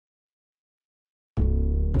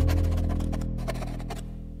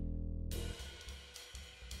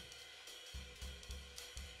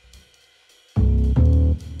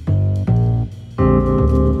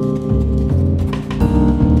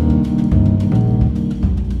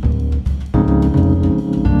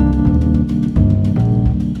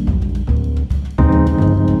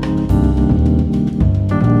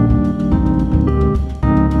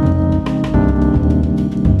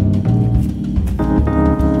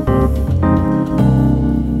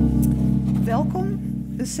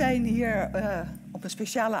zijn hier op een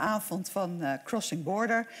speciale avond van Crossing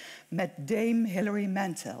Border met Dame Hilary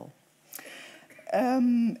Mantel.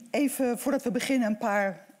 Even voordat we beginnen een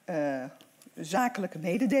paar zakelijke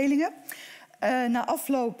mededelingen. Na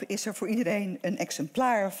afloop is er voor iedereen een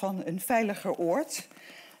exemplaar van Een Veiliger Oord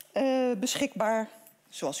beschikbaar,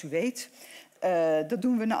 zoals u weet. Dat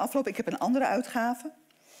doen we na afloop. Ik heb een andere uitgave,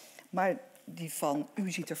 maar die van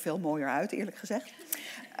u ziet er veel mooier uit, eerlijk gezegd.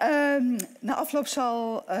 Na afloop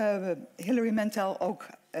zal Hilary Mantel ook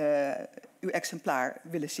uw exemplaar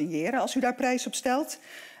willen signeren, als u daar prijs op stelt.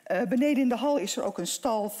 Beneden in de hal is er ook een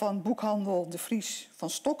stal van boekhandel De Vries van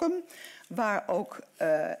Stokkum, waar ook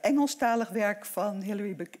Engelstalig werk van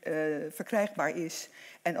Hilary verkrijgbaar is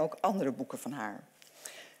en ook andere boeken van haar.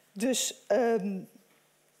 Dus nou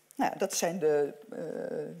ja, dat zijn de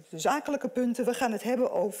zakelijke punten. We gaan het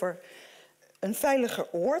hebben over Een Veiliger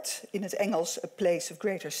Oord, in het Engels A Place of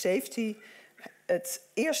Greater Safety. Het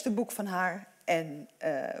eerste boek van haar. En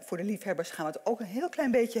voor de liefhebbers gaan we het ook een heel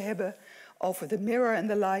klein beetje hebben over The Mirror and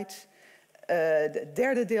the Light. Het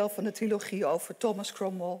derde deel van de trilogie over Thomas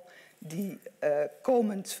Cromwell, die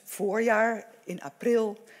komend voorjaar in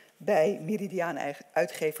april bij Meridiaan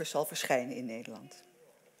Uitgevers zal verschijnen in Nederland.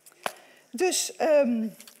 Dus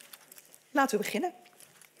laten we beginnen.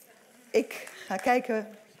 Ik ga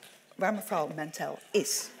kijken waar mevrouw Mantel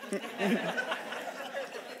is.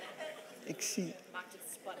 Ik zie.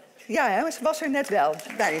 Ja, hè, ze was er net wel.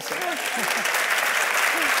 Daar is ze.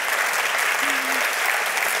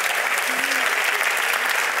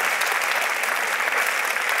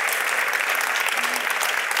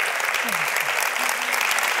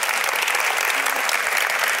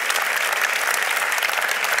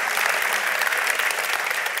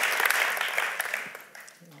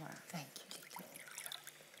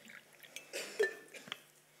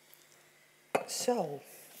 So,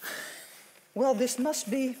 well, this must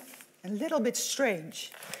be a little bit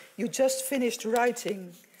strange. You just finished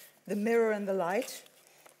writing The Mirror and the Light,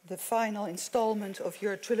 the final installment of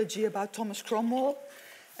your trilogy about Thomas Cromwell.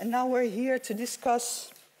 And now we're here to discuss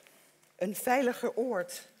Een Veiliger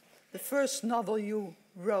Oord, the first novel you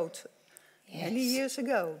wrote many years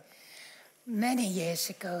ago. Many years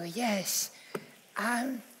ago, yes.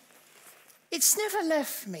 It's never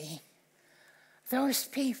left me. Those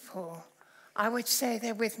people, I would say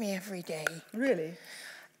they're with me every day. Really?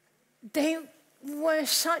 They were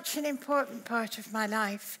such an important part of my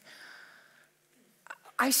life.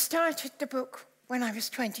 I started the book when I was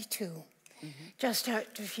 22, just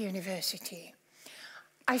out of university.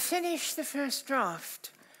 I finished the first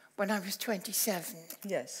draft when I was 27.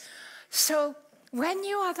 Yes. So when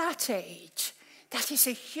you are that age, that is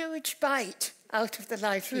a huge bite out of the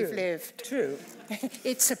life you've lived. True.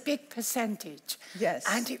 It's a big percentage. Yes.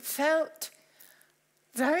 And it felt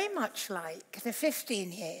very much like the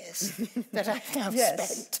 15 years that I've now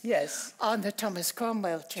spent on the Thomas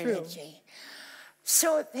Cromwell Trilogy.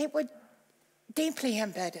 So they were deeply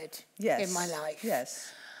embedded in my life.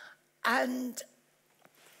 Yes. And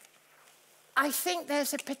I think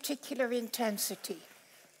there's a particular intensity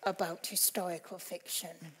about historical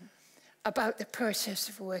fiction, about the process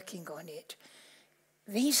of working on it.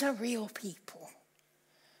 These are real people.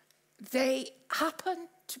 They happen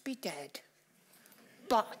to be dead,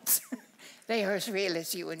 but they are as real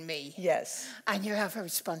as you and me. Yes. And you have a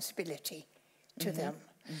responsibility to them.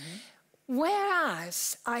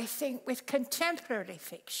 Whereas I think with contemporary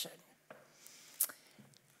fiction,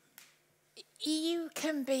 you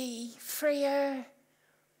can be freer,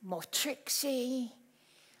 more tricksy.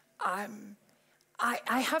 I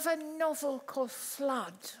have a novel called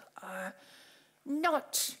Flood,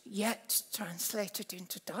 not yet translated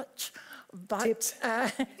into Dutch, but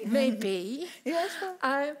maybe. Yes.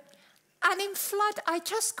 And in Flood, I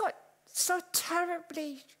just got so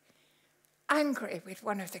terribly angry with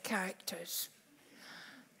one of the characters.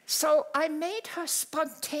 So I made her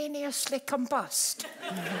spontaneously combust.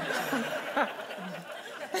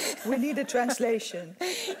 We need a translation.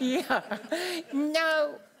 Yeah.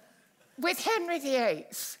 Now, with Henry VIII,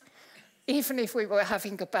 even if we were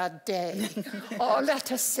having a bad day, or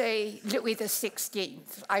let us say Louis XVI,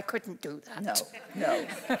 I couldn't do that.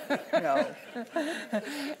 No.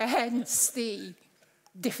 Hence the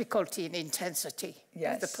difficulty and intensity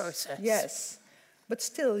of the process. Yes, but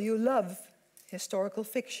still you love historical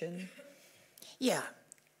fiction. Yeah,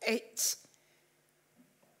 it's...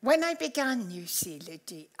 When I began, you see,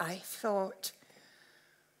 Liddy, I thought,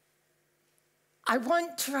 I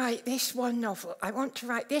want to write this one novel. I want to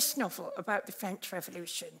write this novel about the French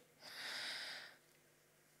Revolution.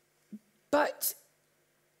 But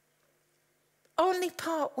only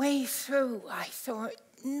part way through, I thought,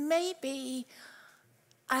 maybe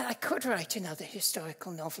I could write another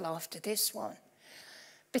historical novel after this one,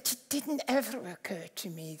 but it didn't ever occur to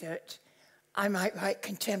me that I might write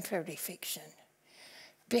contemporary fiction,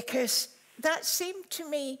 because that seemed to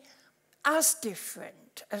me as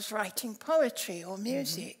different as writing poetry or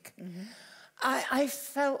music. I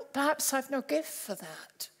felt perhaps I've no gift for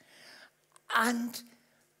that. And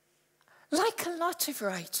like a lot of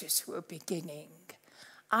writers who are beginning,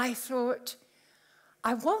 I thought,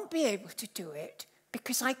 I won't be able to do it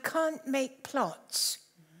because I can't make plots.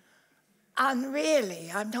 And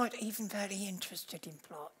really, I'm not even very interested in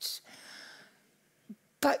plots.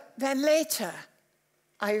 But then later,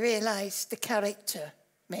 I realized the character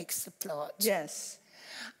makes the plot. Yes.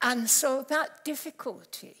 And so that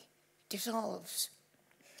difficulty dissolves.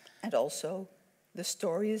 And also, the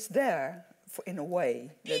story is there, in a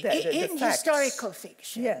way. In historical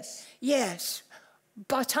fiction. Yes. Yes.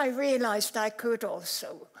 But I realized I could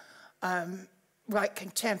also write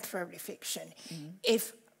contemporary fiction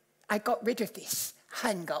if I got rid of this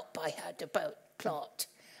hang-up I had about plot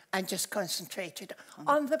and just concentrated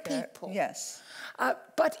on the people. Yes.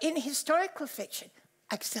 But in historical fiction,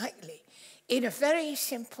 exactly, in a very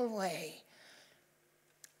simple way,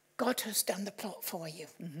 God has done the plot for you.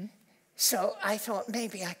 So I thought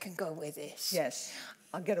maybe I can go with this. Yes,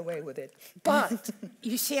 I'll get away with it. But,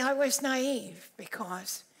 you see, I was naive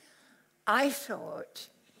because I thought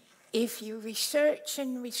if you research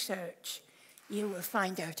and research, you will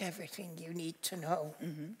find out everything you need to know.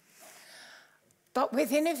 But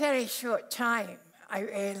within a very short time, I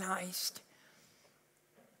realized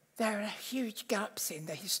there are huge gaps in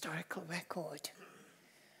the historical record.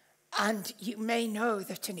 And you may know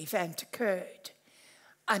that an event occurred,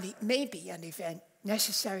 and it may be an event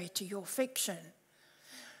necessary to your fiction,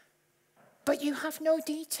 but you have no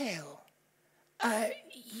detail. And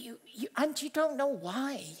you don't know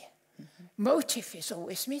why. Motive is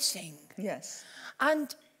always missing. Yes.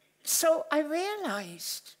 And so I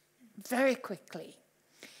realized very quickly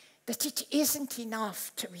that it isn't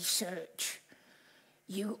enough to research.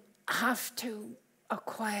 You have to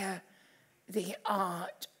acquire the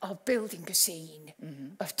art of building a scene,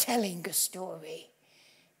 of telling a story,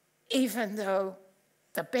 even though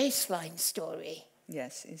the baseline story,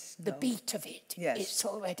 the beat of it, it's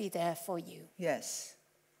already there for you. Yes.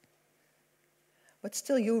 But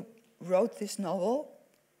still, you wrote this novel.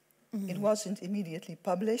 It wasn't immediately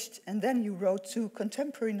published, and then you wrote 2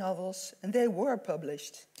 contemporary novels, and they were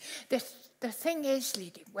published. The thing is,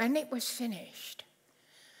 Liddy, when it was finished,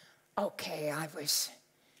 okay,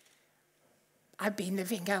 I'd been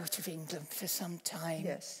living out of England for some time.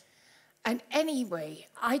 Yes. And anyway,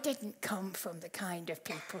 I didn't come from the kind of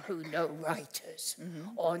people who know writers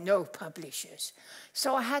or know publishers.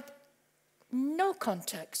 So I had no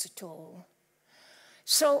contacts at all.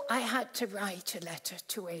 So I had to write a letter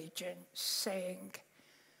to agents saying,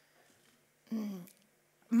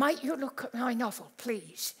 might you look at my novel,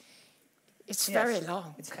 please? It's very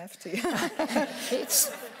long. It's hefty.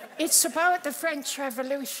 It's about the French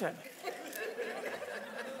Revolution.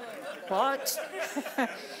 What?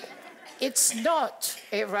 It's not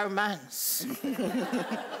a romance.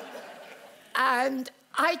 And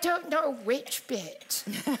I don't know which bit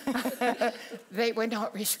they were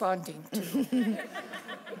not responding to.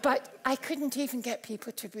 But I couldn't even get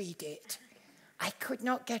people to read it. I could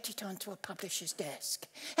not get it onto a publisher's desk,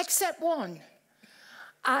 except one.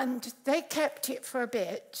 And they kept it for a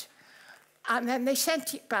bit, and then they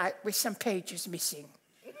sent it back with some pages missing.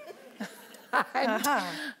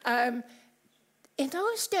 And in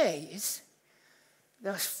those days,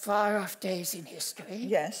 those far-off days in history...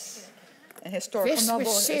 Yes, a historical novel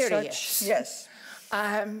was serious. Such, yes.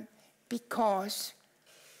 Because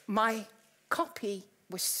my copy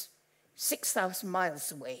was 6,000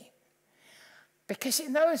 miles away. Because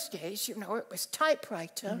in those days, you know, it was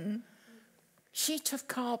typewriter, sheet of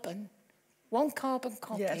carbon, 1 carbon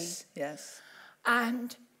copy. Yes, yes.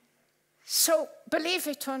 And so, believe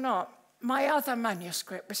it or not, my other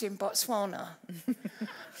manuscript was in Botswana.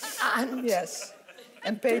 And yes.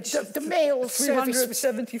 And page the mail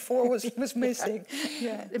 374 was missing.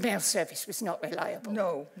 Yeah. The mail service was not reliable.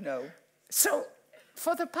 No, no. So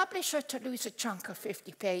for the publisher to lose a chunk of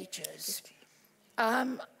 50 pages,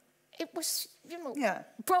 it was, you know,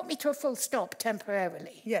 brought me to a full stop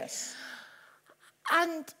temporarily. Yes.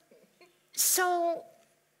 And so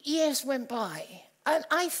years went by, and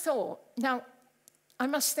I thought, now, I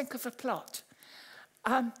must think of a plot.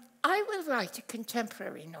 I will write a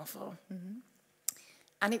contemporary novel,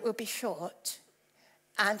 and it will be short,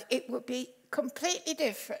 and it will be completely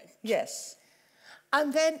different. Yes.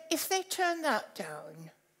 And then if they turn that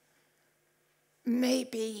down,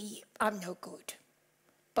 maybe I'm no good.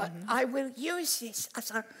 But I will use this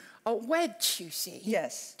as a wedge, you see,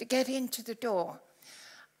 Yes. to get into the door.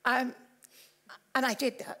 And I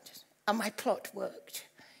did that, and my plot worked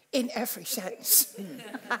in every sense.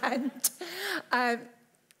 And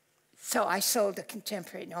so I sold a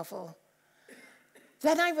contemporary novel.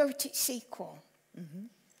 Then I wrote its sequel.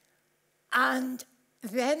 And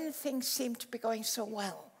then things seemed to be going so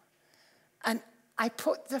well. And I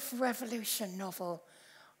put the Revolution novel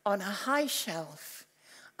on a high shelf,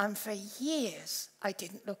 and for years I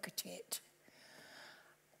didn't look at it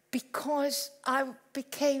because I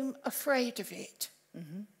became afraid of it.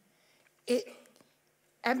 It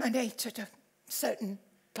emanated a certain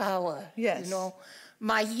power, Yes. you know.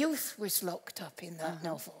 My youth was locked up in that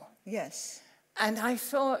novel. Yes. And I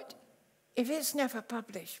thought, if it's never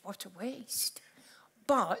published, what a waste.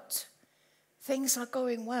 But things are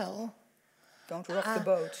going well. Don't rock the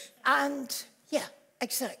boat. And, yeah,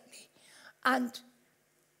 exactly. And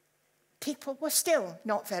people were still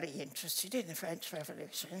not very interested in the French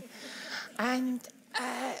Revolution. And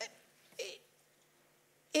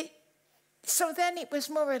so then it was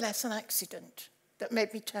more or less an accident that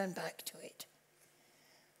made me turn back to it.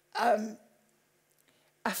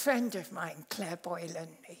 A friend of mine, Claire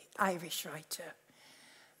Boylan, the Irish writer,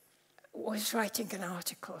 was writing an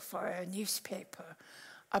article for a newspaper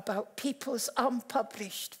about people's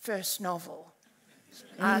unpublished first novel.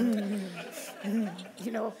 And,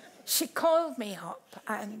 you know, she called me up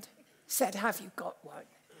and said, "Have you got one?"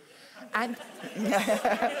 And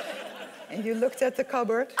And you looked at the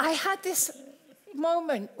cupboard? I had this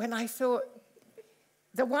moment when I thought,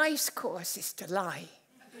 the wise course is to lie.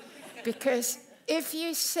 Because if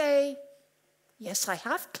you say, "Yes, I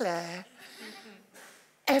have, Claire,"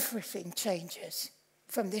 everything changes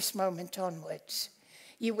from this moment onwards.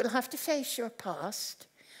 You will have to face your past.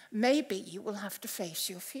 Maybe you will have to face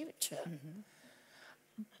your future.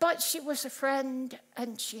 But she was a friend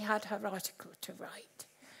and she had her article to write.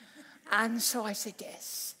 And so I said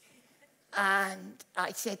yes. And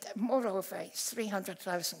I said, moreover, it's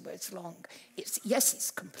 300,000 words long.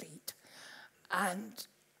 It's complete. And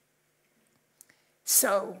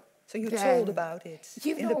so you then, told about it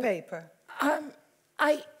in the paper?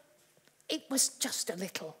 It was just a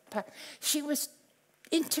little. She was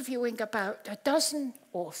interviewing about a dozen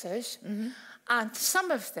authors, and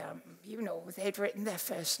some of them, you know, they'd written their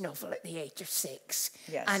first novel at the age of 6.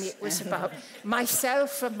 Yes. And it was about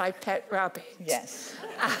myself and my pet rabbit. Yes.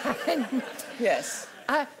 And, Yes.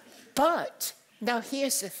 but now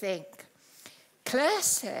here's the thing. Claire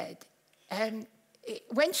said,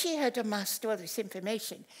 when she had amassed all this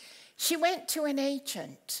information, she went to an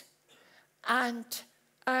agent and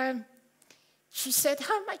she said,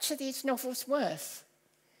 "How much are these novels worth?"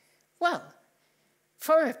 Well,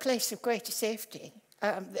 for a place of greater safety,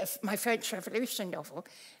 my French Revolution novel,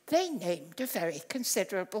 they named a very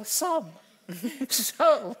considerable sum.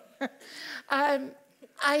 So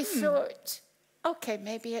I thought, okay,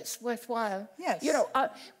 maybe it's worthwhile. Yes. You know,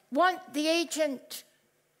 the agent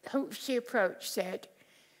who she approached said,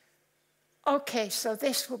 okay, so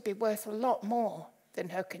this will be worth a lot more than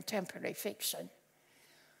her contemporary fiction.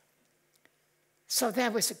 So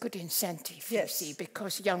there was a good incentive, you see,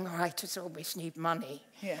 because young writers always need money.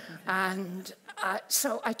 Yeah. And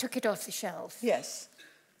so I took it off the shelf. Yes.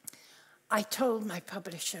 I told my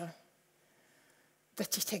publisher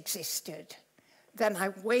that it existed. Then I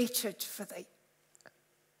waited for the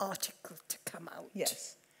article to come out.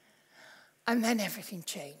 Yes. And then everything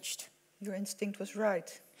changed. Your instinct was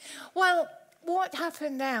right. Well, what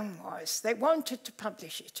happened then was they wanted to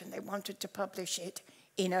publish it, and they wanted to publish it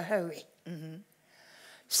in a hurry.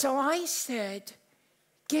 So I said,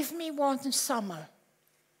 give me one summer,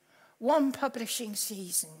 one publishing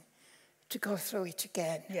season to go through it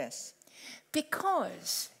again. Yes.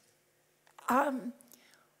 Because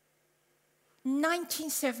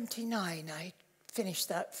 1979, I finished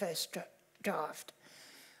that first draft.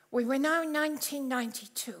 We were now in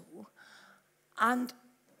 1992, and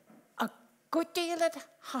a good deal had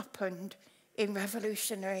happened in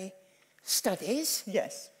revolutionary studies.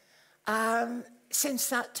 Yes. Since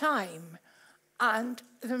that time. And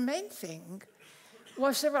the main thing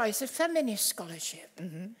was the rise of feminist scholarship.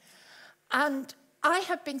 And I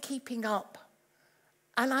have been keeping up.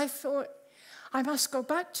 And I thought, I must go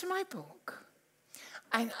back to my book,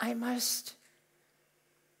 and I must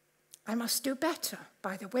do better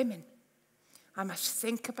by the women. I must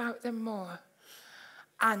think about them more.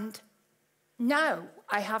 And now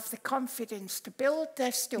I have the confidence to build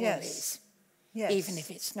their stories. Yes. Even if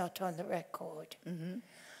it's not on the record.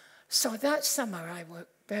 So that summer I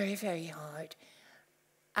worked very, very hard.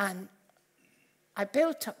 And I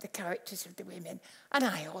built up the characters of the women, and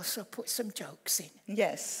I also put some jokes in.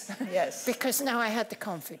 Yes, yes. Because now I had the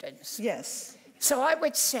confidence. Yes. So I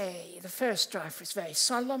would say the first draft was very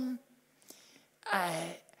solemn,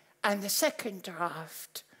 and the second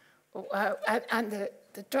draft, and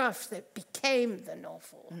the draft that became the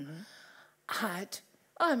novel, had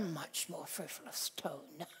a much more frivolous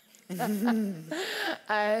tone.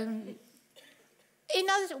 In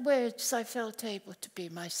other words, I felt able to be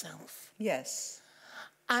myself. Yes.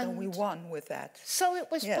 And so we won with that. So it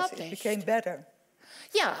was published. Yes, it became better.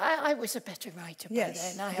 Yeah, I was a better writer by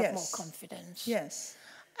then. I had more confidence. Yes.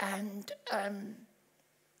 And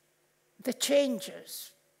the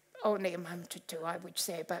changes only amounted to, I would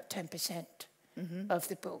say, about 10% of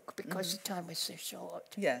the book, because the time was so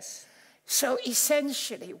short. Yes. So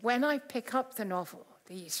essentially, when I pick up the novel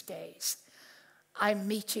these days, I'm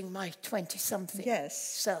meeting my 20-something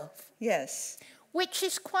self. Yes. Which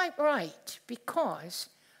is quite right, because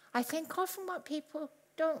I think often what people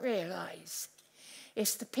don't realise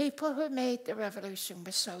is the people who made the revolution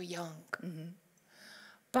were so young.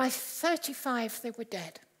 By 35, they were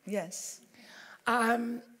dead. Yes.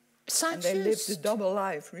 And they lived a double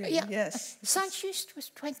life, really. Yeah. Yes. Saint-Just was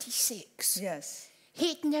 26. Yes.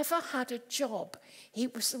 He'd never had a job. He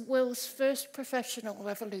was the world's first professional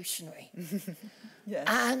revolutionary. Yes.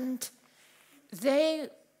 And the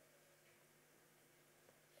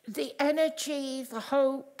energy, the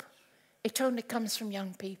hope, it only comes from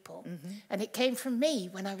young people. And it came from me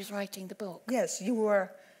when I was writing the book. Yes, you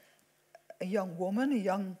were a young woman, a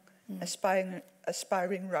young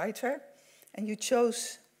aspiring writer, and you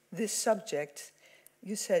chose this subject.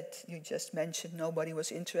 You said, you just mentioned nobody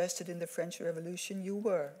was interested in the French Revolution. You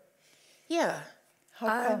were. Yeah.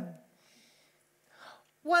 How come?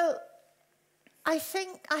 Well, I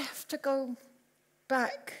think I have to go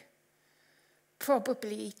back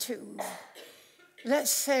probably to, let's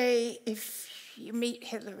say, if you meet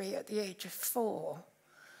Hilary at the age of 4,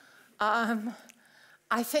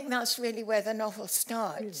 I think that's really where the novel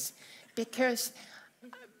starts. Because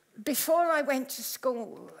before I went to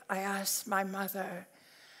school, I asked my mother,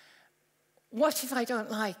 what if I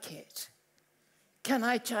don't like it? Can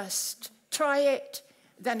I just try it?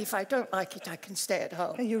 Then if I don't like it, I can stay at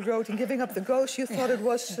home. And you wrote, in Giving Up the Ghost, you thought it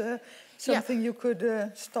was something you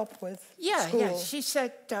could stop with school. Yeah, she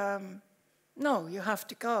said, no, you have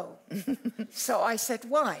to go. So I said,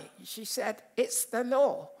 why? She said, it's the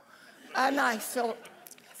law. And I thought,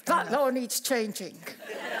 that law needs changing.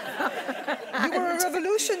 You were a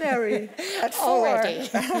revolutionary at 4. Already,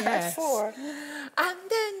 At 4. And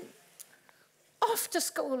then off to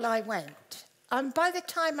school I went. And by the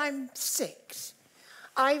time I'm 6,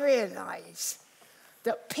 I realise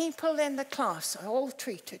that people in the class are all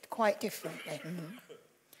treated quite differently.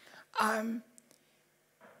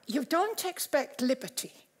 You don't expect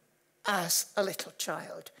liberty as a little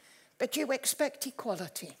child, but you expect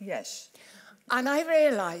equality. Yes. And I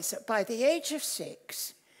realised that by the age of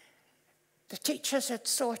 6, the teachers had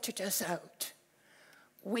sorted us out.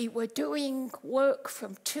 We were doing work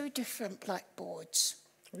from 2 different blackboards.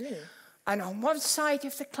 Really? And on one side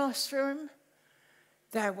of the classroom,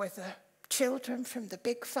 there were the children from the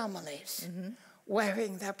big families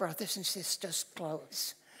wearing their brothers' and sisters'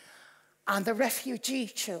 clothes. And the refugee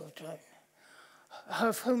children,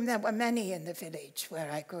 of whom there were many in the village where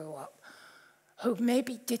I grew up, who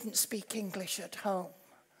maybe didn't speak English at home.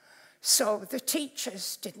 So the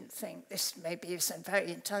teachers didn't think this maybe is a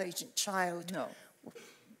very intelligent child. No.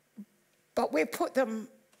 But we put them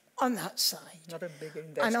on that side. Not a big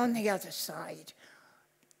investment. And on the other side,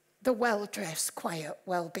 the well-dressed, quiet,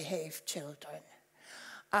 well-behaved children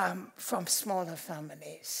from smaller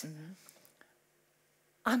families.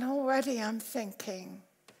 And already I'm thinking,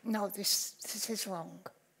 no, this is wrong.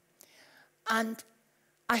 And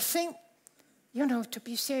I think, you know, to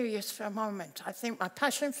be serious for a moment, I think my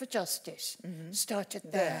passion for justice started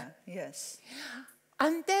there. Yes.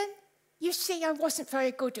 And then, you see, I wasn't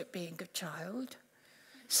very good at being a child.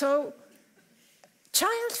 So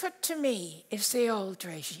childhood to me is the old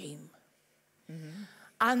regime.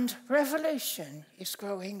 And revolution is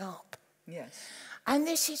growing up. Yes. And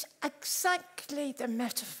this is exactly the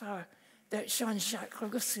metaphor that Jean-Jacques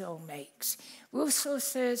Rousseau makes. Rousseau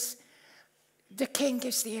says, the king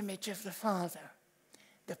is the image of the father.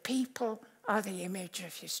 The people are the image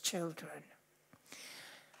of his children.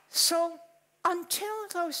 So until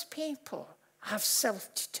those people have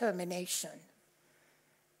self-determination,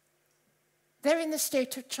 they're in the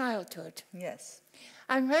state of childhood. Yes.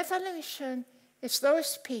 And revolution is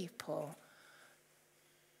those people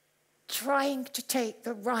trying to take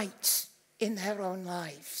the rights in their own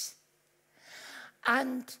lives.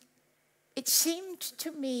 And it seemed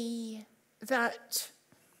to me that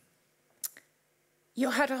you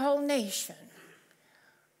had a whole nation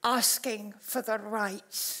asking for the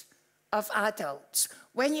rights of adults.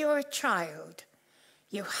 When you're a child,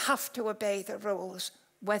 you have to obey the rules,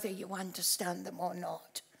 whether you understand them or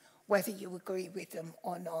not, whether you agree with them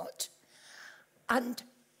or not. And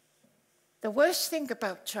the worst thing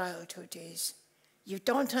about childhood is you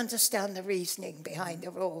don't understand the reasoning behind the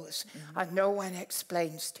rules, and no one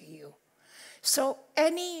explains to you. So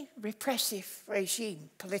any repressive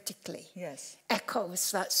regime politically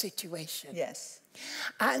echoes that situation. Yes.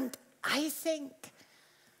 And I think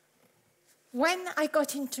when I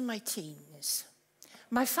got into my teens,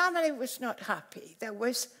 my family was not happy. There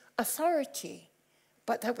was authority,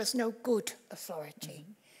 but there was no good authority.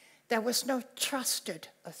 There was no trusted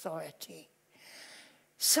authority.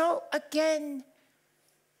 So again,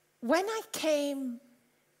 when I came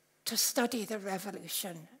to study the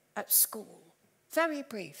revolution at school, very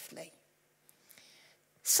briefly,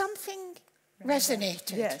 something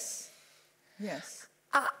resonated. Yes, yes.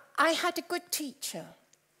 I had a good teacher,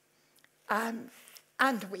 and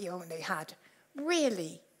we only had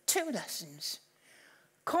really 2 lessons: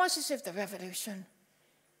 causes of the revolution,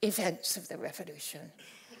 events of the revolution.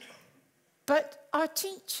 But our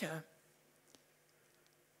teacher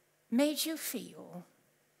made you feel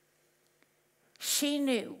she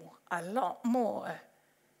knew a lot more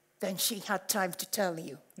than she had time to tell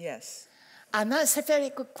you. Yes. And that's a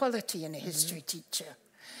very good quality in a history teacher.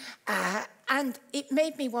 And it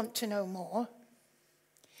made me want to know more.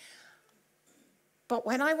 But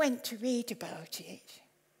when I went to read about it,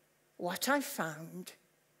 what I found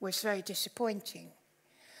was very disappointing.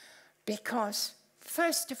 Because,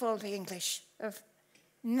 first of all, the English have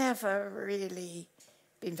never really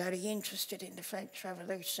been very interested in the French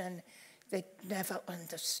Revolution. They'd never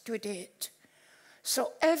understood it.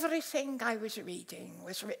 So everything I was reading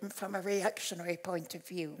was written from a reactionary point of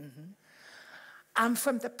view. And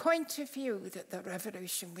from the point of view that the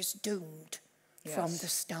revolution was doomed from the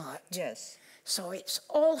start. Yes. So it's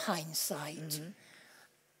all hindsight.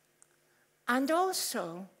 And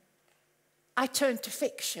also, I turned to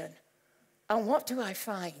fiction. And what do I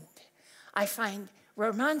find? I find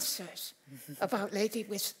romances about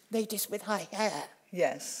ladies with high hair.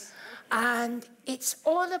 Yes. And it's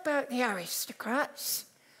all about the aristocrats.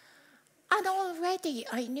 And already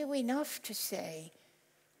I knew enough to say,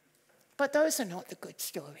 but those are not the good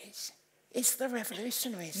stories. It's the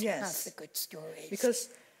revolutionaries who have the good stories. Because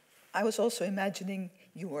I was also imagining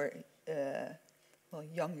you were well,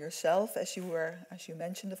 young yourself, as you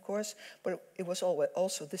mentioned, of course, but it was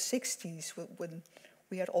also the 60s when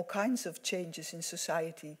we had all kinds of changes in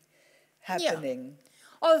society happening. Yeah.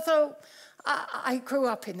 Although I grew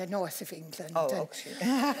up in the north of England. Oh, okay.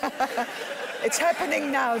 It's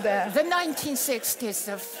happening now there. The 1960s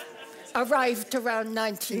have arrived around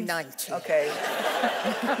 1990. Okay.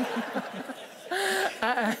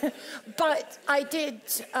 But I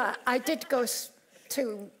did go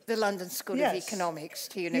to the London School of Economics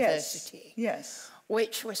to university,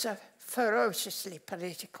 which was a ferociously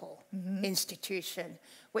political institution,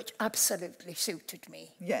 which absolutely suited me.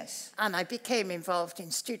 Yes. And I became involved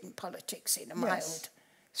in student politics in a mild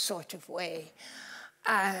sort of way.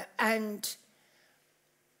 And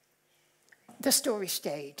the story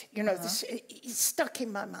stayed. You know, it stuck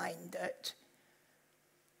in my mind that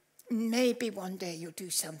maybe one day you'll do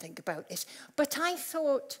something about this. But I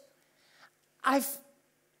thought, I've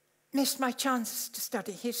missed my chance to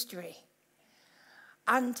study history.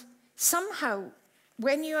 And somehow,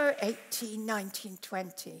 when you're 18, 19,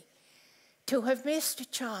 20, to have missed a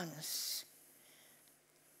chance,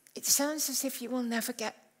 it sounds as if you will never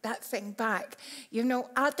get that thing back. You know,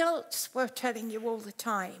 adults were telling you all the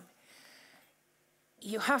time,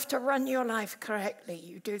 you have to run your life correctly.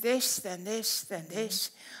 You do this, then this, then this,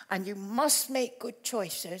 and you must make good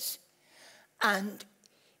choices. And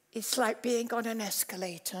it's like being on an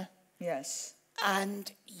escalator. Yes.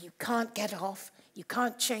 And you can't get off. You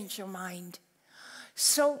can't change your mind.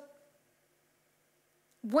 So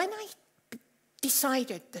when I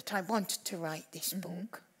decided that I wanted to write this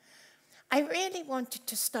book, I really wanted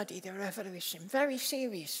to study the revolution very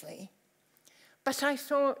seriously. But I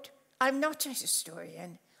thought, I'm not a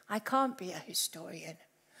historian. I can't be a historian.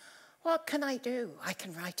 What can I do? I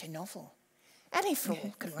can write a novel. Any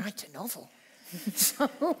fool can write a novel. So,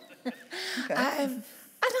 and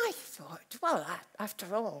I thought, well,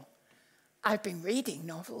 after all, I've been reading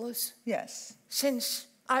novels since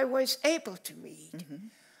I was able to read.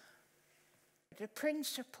 The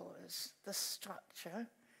principles, the structure,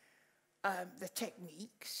 the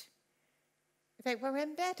techniques, they were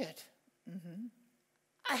embedded.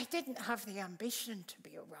 I didn't have the ambition to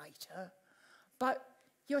be a writer, but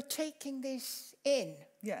you're taking this in.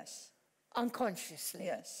 Yes. Unconsciously.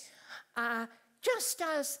 Yes. Just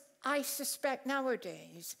as I suspect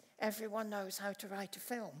nowadays everyone knows how to write a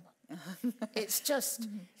film. It's just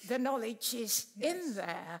the knowledge is in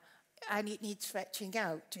there and it needs fetching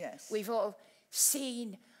out. Yes. We've all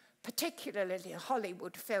seen, particularly a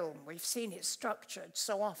Hollywood film, we've seen it structured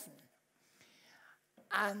so often.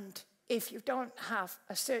 And if you don't have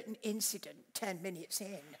a certain incident 10 minutes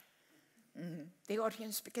in, the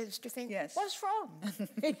audience begins to think, what's wrong?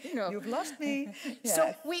 You know? You've lost me.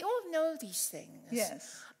 So we all know these things.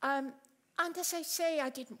 Yes. And as I say, I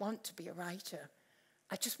didn't want to be a writer.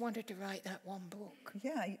 I just wanted to write that one book.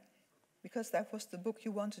 Yeah, because that was the book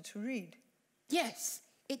you wanted to read. Yes,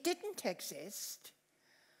 it didn't exist.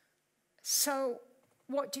 So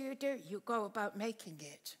what do? You go about making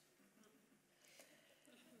it.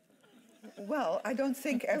 Well, I don't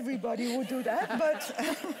think everybody would do that, but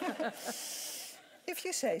if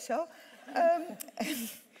you say so.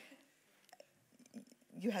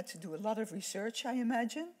 You had to do a lot of research, I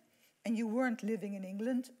imagine, and you weren't living in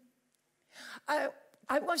England.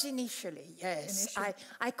 I was initially, yes.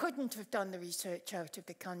 I couldn't have done the research out of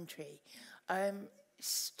the country.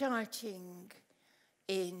 Starting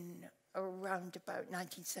in around about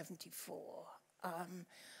 1974,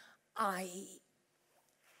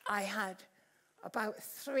 I had about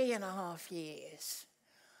 3.5 years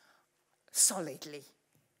solidly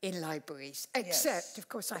in libraries, except, of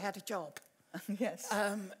course, I had a job. Yes.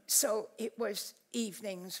 So it was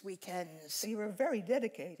evenings, weekends. So you were very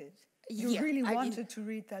dedicated. You really wanted to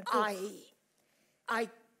read that book. I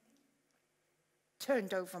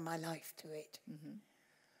turned over my life to it.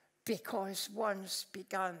 Because once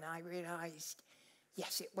begun, I realized,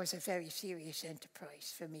 yes, it was a very serious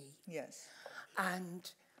enterprise for me. Yes.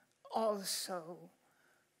 And also,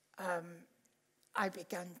 I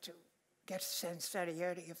began to get a sense very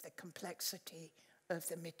early of the complexity of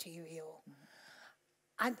the material.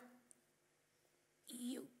 And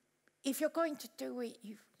if you're going to do it,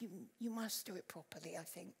 you must do it properly, I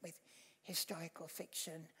think, with historical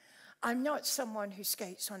fiction. I'm not someone who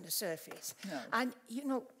skates on the surface. No. And,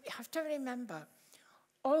 you have to remember,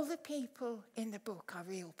 all the people in the book are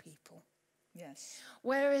real people. Yes.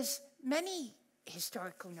 Whereas many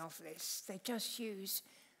historical novelists, they just use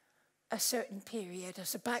a certain period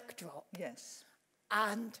as a backdrop. Yes.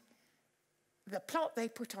 And the plot they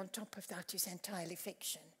put on top of that is entirely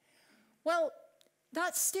fiction. Well,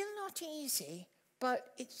 that's still not easy,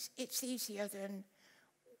 but it's easier than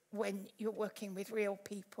when you're working with real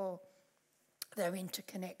people, their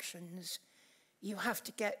interconnections. You have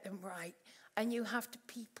to get them right, and you have to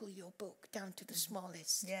people your book down to the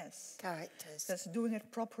smallest characters. That's doing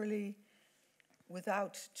it properly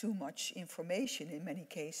without too much information in many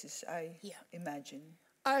cases, I imagine.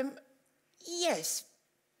 Yes,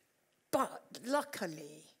 but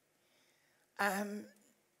luckily,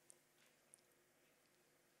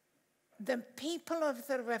 the people of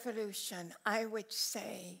the revolution, I would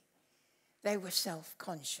say, they were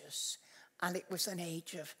self-conscious, and it was an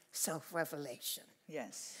age of self-revelation.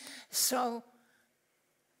 Yes. So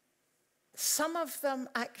some of them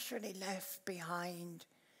actually left behind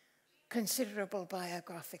considerable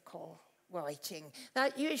biographical writing.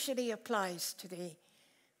 That usually applies to the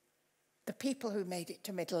people who made it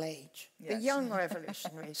to middle age. Yes. The young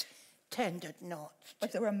revolutionaries tended not.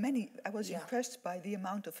 But there were many. I was impressed by the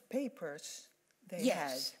amount of papers they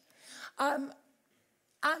had.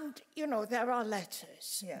 And, there are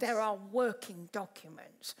letters. Yes. There are working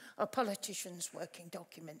documents, or politicians' working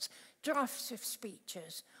documents, drafts of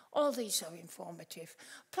speeches. All these are informative.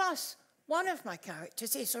 Plus, one of my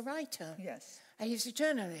characters is a writer. Yes. And he's a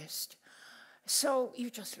journalist. So you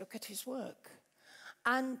just look at his work.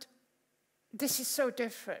 And this is so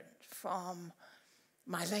different from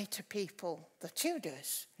my later people, the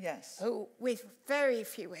Tudors, who, with very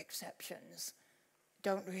few exceptions,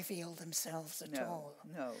 don't reveal themselves at all.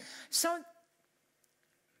 No. So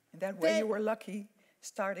in that way, you were lucky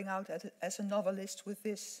starting out as a novelist with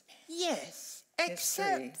this. Yes,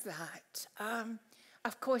 except that,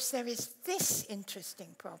 of course, there is this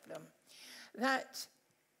interesting problem that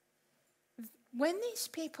when these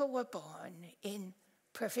people were born in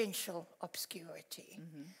provincial obscurity,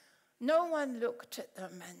 no one looked at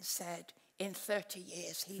them and said, in 30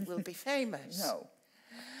 years he will be famous. No.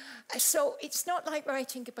 So it's not like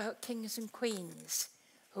writing about kings and queens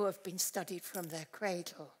who have been studied from their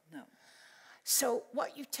cradle. No. So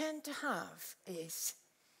what you tend to have is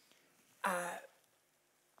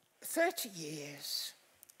 30 years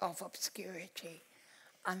of obscurity,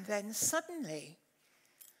 and then suddenly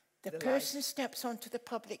The person steps onto the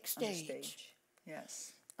public stage. On the stage.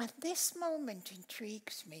 Yes. And this moment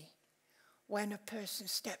intrigues me when a person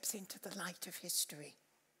steps into the light of history.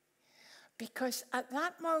 Because at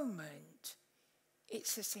that moment,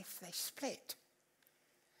 it's as if they split.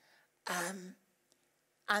 And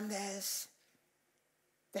there's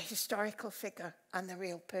the historical figure and the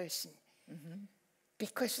real person. Mm-hmm.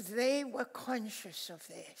 Because they were conscious of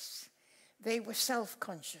this. They were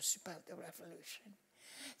self-conscious about the revolution.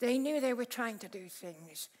 They knew they were trying to do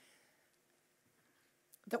things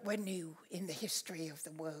that were new in the history of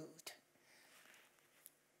the world.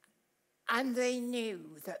 And they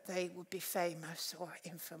knew that they would be famous or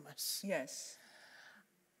infamous. Yes.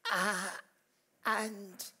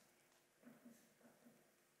 And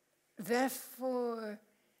therefore,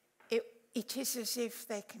 it is as if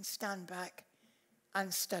they can stand back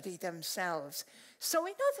and study themselves. So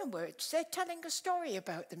in other words, they're telling a story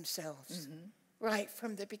about themselves right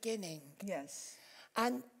from the beginning. Yes.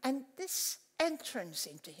 And this entrance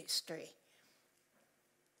into history,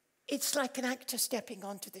 it's like an actor stepping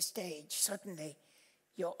onto the stage. Suddenly,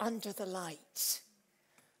 you're under the lights.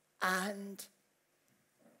 And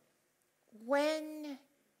when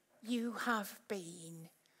you have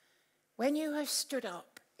stood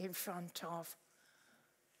up in front of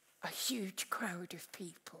a huge crowd of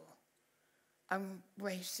people and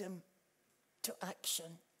raised them to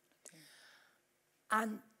action,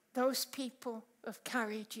 and those people have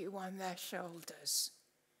carried you on their shoulders,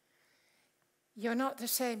 you're not the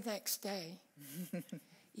same next day.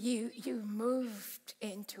 You moved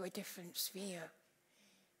into a different sphere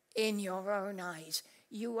in your own eyes.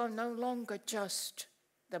 You are no longer just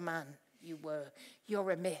the man you were.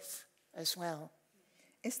 You're a myth as well.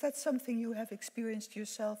 Is that something you have experienced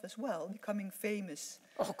yourself as well, becoming famous?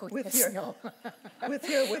 Oh goodness, no.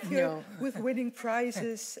 with winning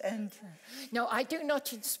prizes and... No, I do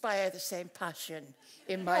not inspire the same passion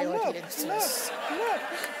in my audiences.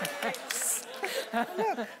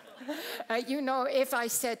 Look. You know, if I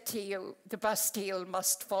said to you, the Bastille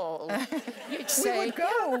must fall, you'd say... We would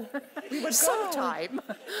go. Sometime.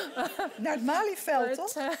 Naar het Malieveld,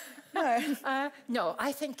 toch? No,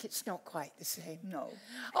 I think it's not quite the same. No.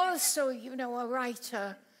 Also, you know, a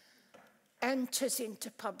writer enters into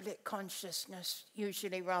public consciousness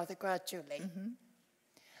usually rather gradually.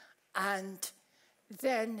 And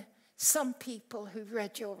then some people who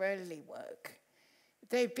read your early work,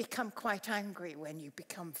 they become quite angry when you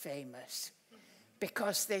become famous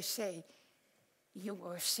because they say, you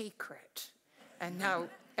were a secret, and now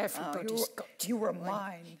everybody's got to You were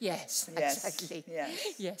mine. Yes, exactly.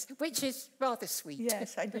 Yes, which is rather sweet.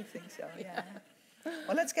 Yes, I do think so, yeah.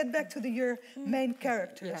 Well, let's get back to your main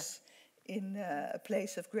characters in A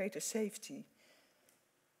Place of Greater Safety.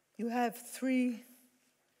 You have 3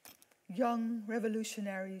 young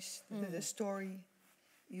revolutionaries the story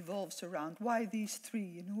evolves around. Why these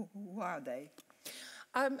 3 and who are they?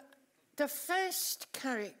 The first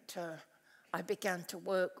character I began to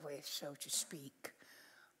work with, so to speak,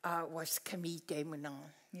 was Camille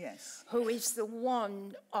Desmoulins. Yes. Who is the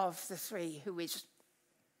one of the 3 who is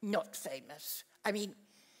not famous. I mean,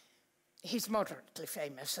 he's moderately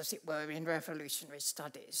famous, as it were, in revolutionary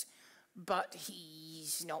studies, but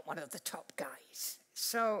he's not one of the top guys.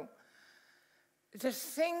 So the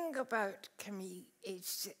thing about Camille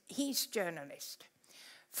is he's a journalist.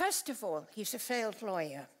 First of all, he's a failed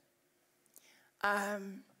lawyer,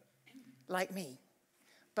 like me.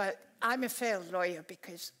 But I'm a failed lawyer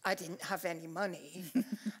because I didn't have any money.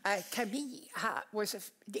 Camille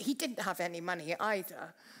he didn't have any money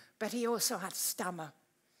either, but he also had stammer.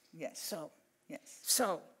 Yes.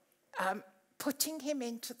 So putting him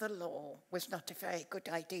into the law was not a very good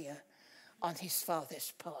idea on his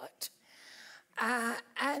father's part.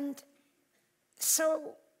 And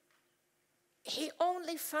so he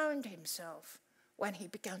only found himself when he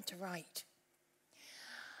began to write.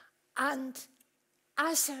 And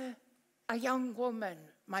as a young woman,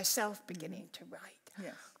 myself beginning to write,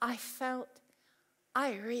 I felt,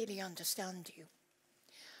 I really understand you.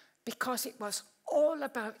 Because it was all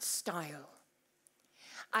about style.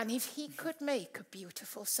 And if he could make a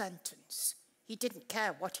beautiful sentence, he didn't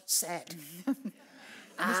care what it said.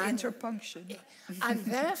 His interpunction. And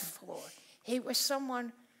therefore, he was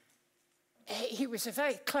a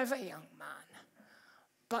very clever young man,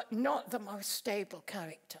 but not the most stable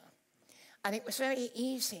character. And it was very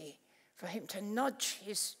easy for him to nudge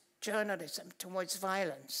his journalism towards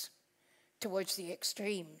violence, towards the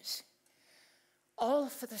extremes, all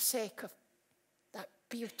for the sake of that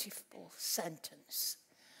beautiful sentence.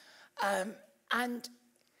 And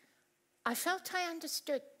I felt I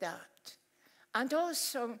understood that. And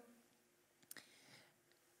also,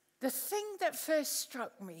 The thing that first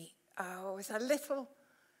struck me was a little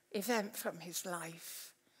event from his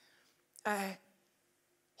life.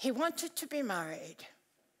 He wanted to be married,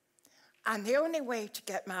 and the only way to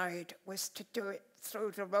get married was to do it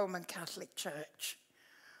through the Roman Catholic Church.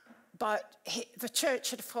 But the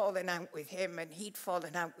church had fallen out with him, and he'd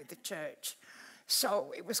fallen out with the church.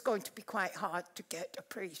 So it was going to be quite hard to get a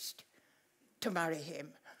priest to marry him.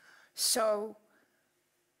 So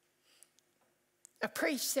a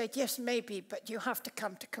priest said, yes, maybe, but you have to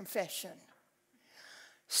come to confession.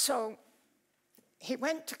 So he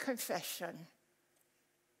went to confession,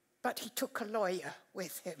 but he took a lawyer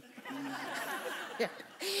with him. Yeah.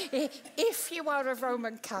 If you are a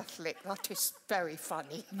Roman Catholic, that is very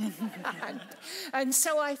funny. and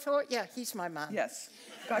so I thought, yeah, he's my man. Yes,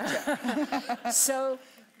 gotcha. So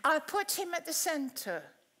I put him at the center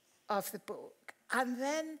of the book. And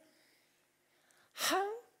then how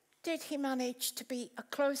did he manage to be a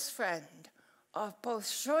close friend of both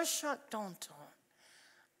Jean-Jacques Danton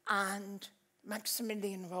and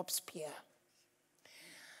Maximilien Robespierre?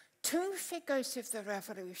 Two figures of the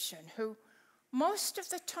revolution who, most of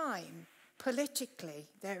the time, politically,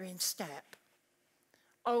 they're in step.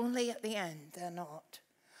 Only at the end, they're not.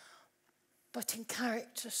 But in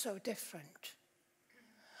character, so different.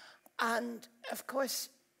 And, of course,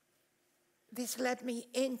 this led me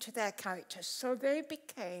into their characters. So they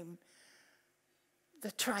became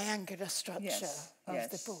the triangular structure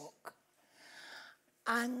of the book.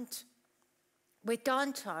 And with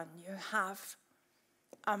Danton, you have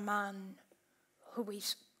a man who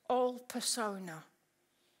is all persona.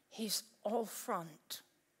 He's all front.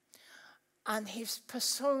 And his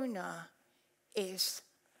persona is,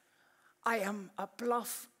 I am a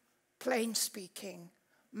bluff, plain-speaking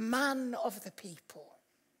man of the people.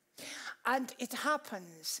 And it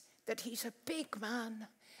happens that he's a big man,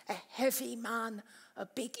 a heavy man, a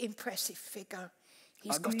big, impressive figure.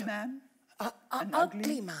 He's ugly man? An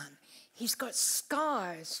ugly man. He's got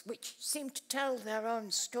scars which seem to tell their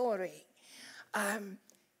own story. And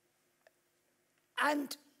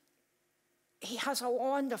he has a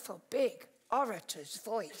wonderful, big orator's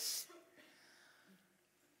voice.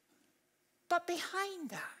 But behind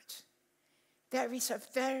that, there is a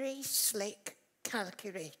very slick,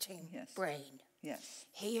 calculating brain. Yes.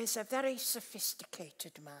 He is a very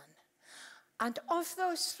sophisticated man. And of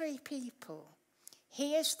those three people,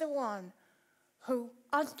 he is the one who,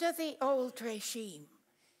 under the old regime,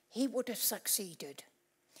 he would have succeeded.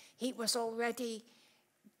 He was already,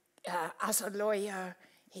 as a lawyer,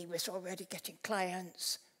 he was already getting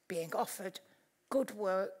clients, being offered good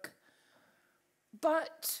work,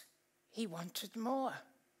 but he wanted more.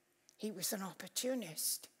 He was an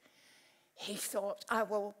opportunist. He thought,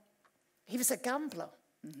 he was a gambler.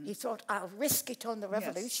 Mm-hmm. He thought, I'll risk it on the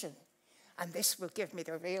revolution, and this will give me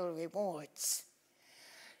the real rewards.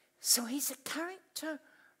 So he's a character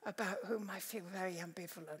about whom I feel very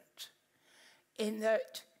ambivalent, in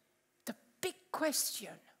that the big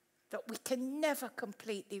question that we can never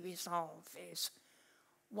completely resolve is,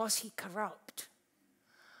 was he corrupt?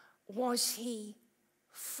 Was he,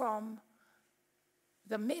 from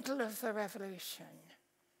the middle of the revolution,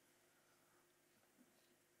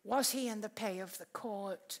 was he in the pay of the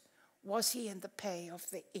court? Was he in the pay of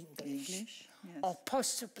the English? Yes. Or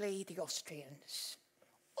possibly the Austrians?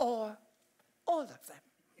 Or all of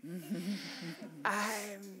them?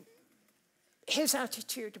 His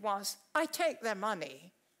attitude was, I take their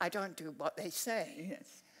money, I don't do what they say.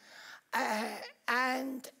 Yes.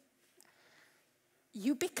 And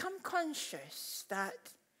you become conscious that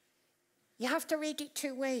you have to read it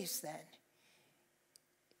two ways then.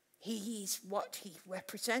 He's what he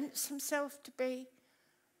represents himself to be,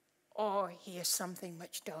 or he is something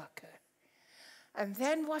much darker. And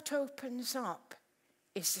then what opens up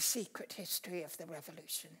is the secret history of the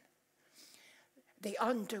revolution. The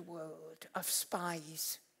underworld of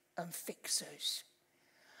spies and fixers,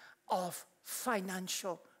 of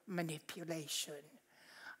financial manipulation.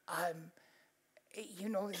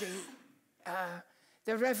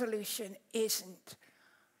 The revolution isn't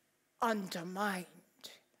undermined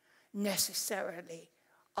necessarily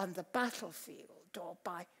on the battlefield or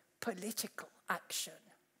by political action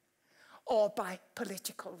or by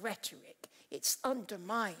political rhetoric. It's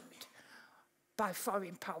undermined by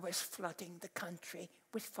foreign powers flooding the country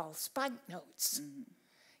with false banknotes. Mm.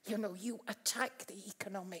 You know, you attack the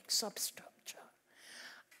economic substructure.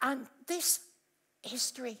 And this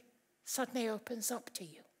history suddenly opens up to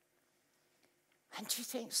you. And you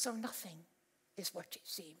think, so nothing is what it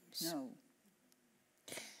seems. No.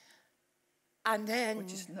 And then,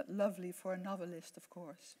 which is lovely for a novelist, of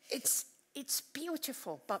course. It's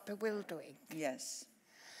beautiful, but bewildering. Yes.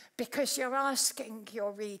 because you're asking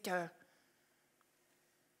your reader,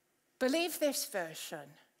 believe this version,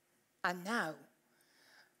 and now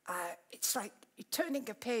it's like you're turning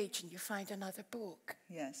a page and you find another book.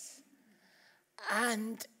 Yes.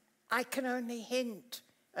 And I can only hint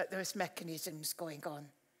at those mechanisms going on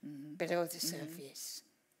below the surface.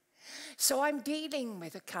 So I'm dealing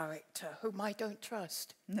with a character whom I don't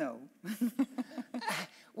trust. No.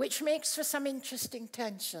 Which makes for some interesting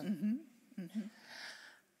tension.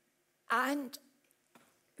 And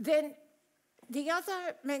then the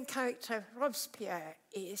other main character, Robespierre,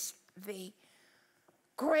 is the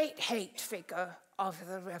great hate figure of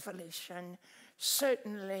the revolution,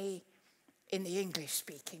 certainly in the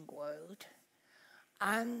English-speaking world.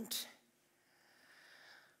 And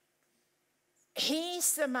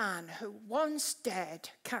he's the man who, once dead,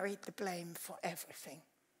 carried the blame for everything.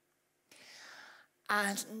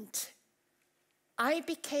 And I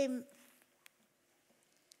became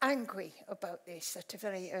angry about this at a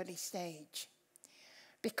very early stage,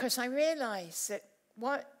 because I realized that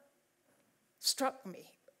what struck me,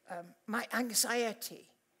 my anxiety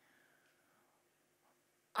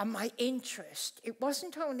and my interest, it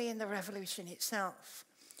wasn't only in the revolution itself,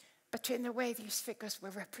 but in the way these figures were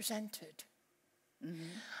represented.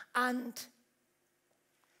 And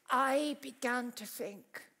I began to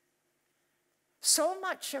think, so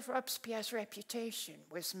much of Robespierre's reputation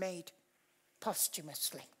was made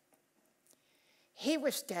posthumously. He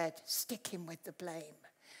was dead, stick him with the blame.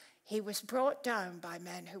 He was brought down by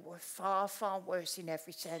men who were far, far worse in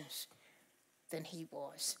every sense than he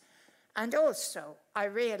was. And also, I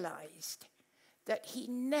realized that he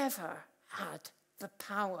never had the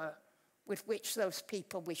power with which those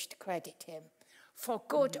people wished to credit him. For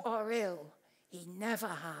good or ill, he never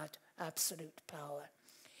had absolute power.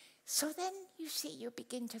 So then, you see, you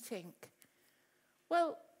begin to think,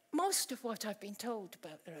 well, most of what I've been told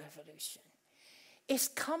about the revolution is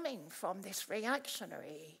coming from this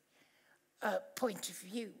reactionary point of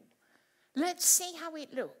view. Let's see how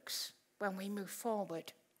it looks when we move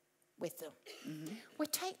forward with them. We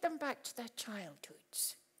take them back to their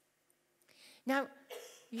childhoods. Now,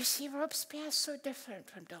 you see, Robespierre is so different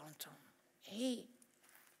from Danton.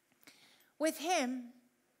 With him,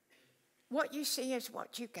 what you see is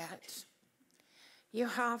what you get. You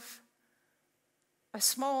have a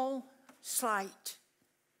small, slight,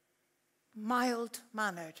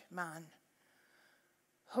 mild-mannered man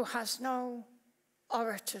who has no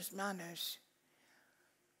orator's manners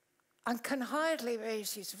and can hardly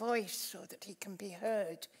raise his voice so that he can be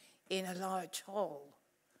heard in a large hall.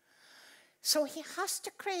 So he has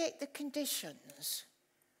to create the conditions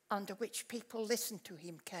under which people listen to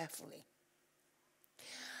him carefully.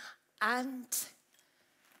 And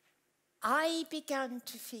I began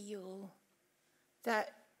to feel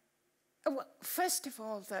that, well, first of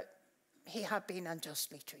all, that he had been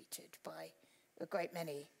unjustly treated by a great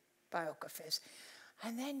many biographers,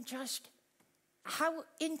 and then just how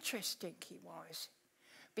interesting he was,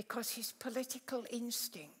 because his political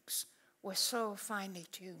instincts were so finely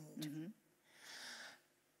tuned.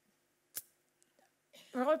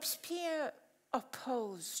 Robespierre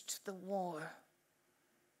opposed the war,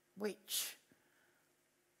 which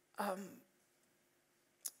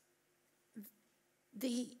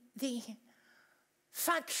the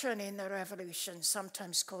faction in the revolution,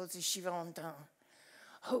 sometimes called the Girondins,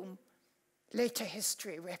 whom later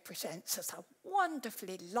history represents as a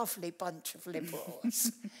wonderfully lovely bunch of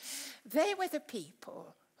liberals. They were the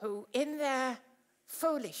people who, in their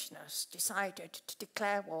foolishness, decided to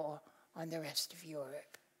declare war on the rest of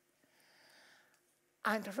Europe.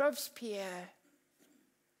 And Robespierre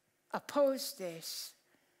opposed this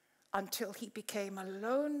until he became a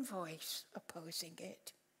lone voice opposing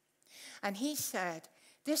it. And he said,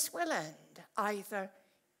 this will end either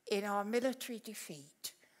in our military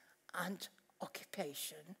defeat and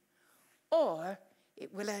occupation, or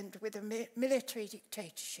it will end with a military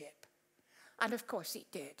dictatorship. And of course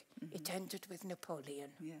it did. It ended with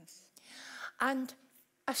Napoleon. Yes. And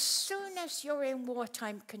as soon as you're in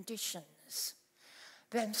wartime conditions,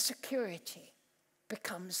 then security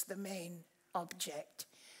becomes the main object.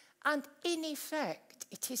 And in effect,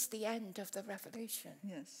 it is the end of the revolution.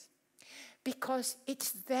 Yes. Because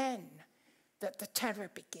it's then that the terror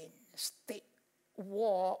begins, the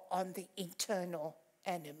war on the internal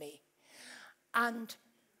enemy. And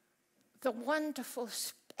the wonderful,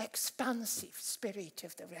 expansive spirit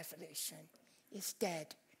of the revolution is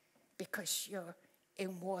dead because you're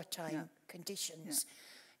in wartime conditions.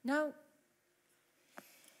 Now,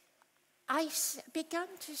 I began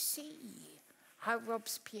to see how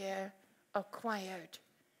Robespierre acquired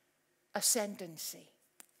ascendancy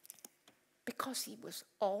because he was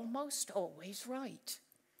almost always right.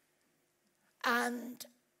 And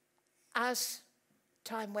as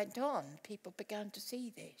time went on, people began to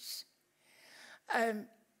see this.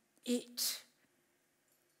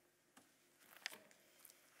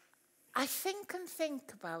 I think and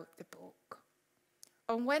think about the book,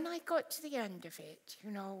 and when I got to the end of it,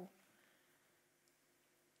 you know,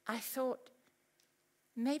 I thought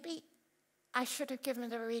maybe I should have given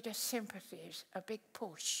the reader's sympathies a big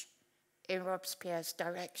push in Robespierre's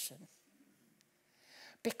direction,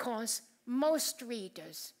 because most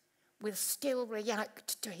readers will still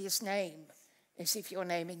react to his name as if you're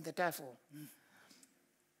naming the devil.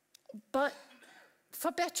 But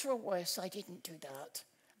for better or worse, I didn't do that.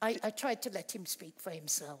 I tried to let him speak for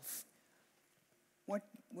himself. What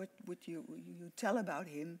you tell about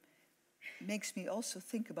him makes me also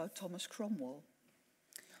think about Thomas Cromwell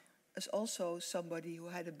as also somebody who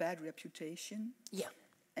had a bad reputation. Yeah.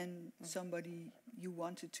 And somebody you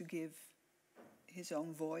wanted to give his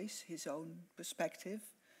own voice, his own perspective.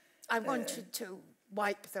 I wanted to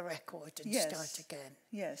wipe the record and start again.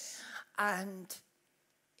 Yes. And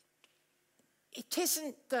it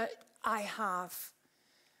isn't that I have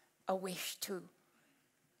a wish to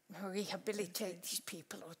rehabilitate these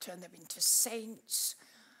people or turn them into saints.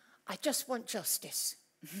 I just want justice.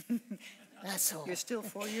 That's all. You're still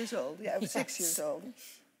 4 years old. Yeah, I'm 6 years old.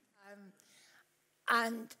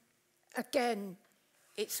 And again,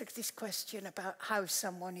 it's like this question about how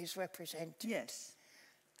someone is represented. Yes.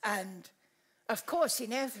 And of course,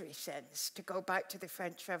 in every sense, to go back to the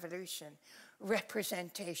French Revolution,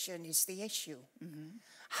 representation is the issue. Mm-hmm.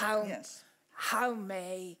 How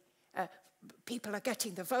may people are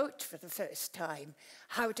getting the vote for the first time?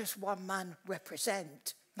 How does one man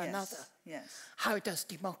represent another? Yes. How does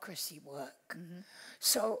democracy work? Mm-hmm.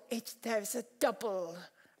 So there's a double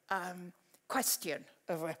question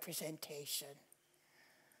of representation.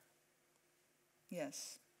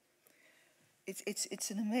 Yes.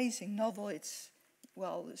 It's an amazing novel.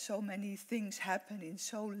 So many things happen in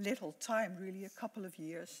so little time, really, a couple of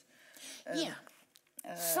years.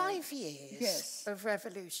 5 years of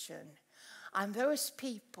revolution. And those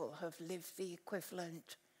people have lived the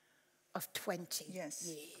equivalent of 20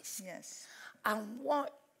 years. Yes. And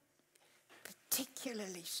what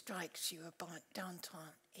particularly strikes you about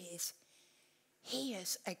Danton is he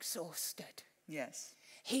is exhausted. Yes.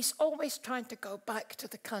 He's always trying to go back to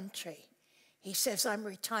the country. He says, I'm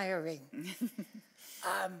retiring.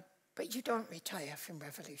 But you don't retire from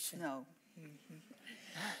revolution. No,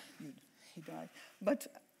 he died. But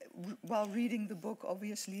while reading the book,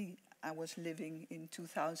 obviously, I was living in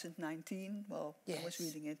 2019. Well, yes. I was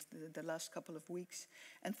reading it the last couple of weeks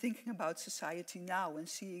and thinking about society now and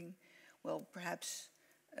seeing, well, perhaps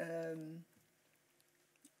I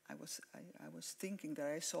was thinking that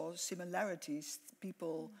I saw similarities.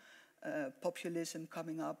 People, populism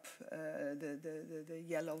coming up, the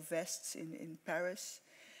yellow vests in Paris.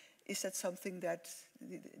 Is that something that,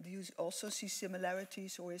 do you also see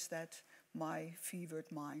similarities, or is that my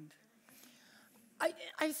fevered mind?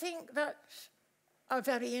 I think that's a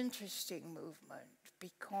very interesting movement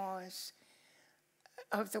because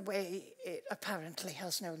of the way it apparently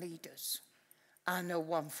has no leaders and no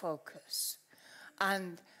one focus.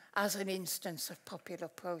 And as an instance of popular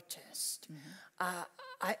protest,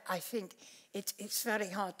 I think it's very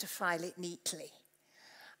hard to file it neatly.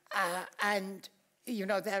 And, you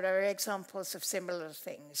know, there are examples of similar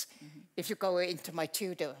things if you go into my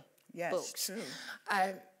Tudor books. True.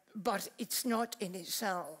 But it's not in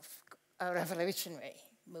itself a revolutionary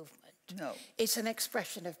movement. No. It's an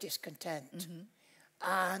expression of discontent.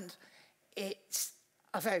 And it's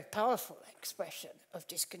a very powerful expression of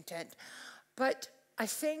discontent. But I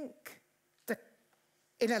think,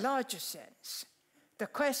 in a larger sense, the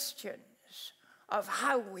questions of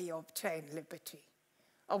how we obtain liberty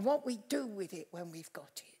and what we do with it when we've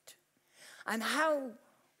got it, and how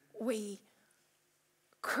we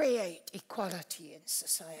create equality in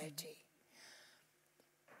society.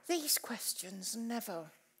 These questions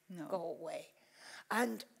never go away.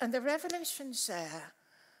 And the revolution's there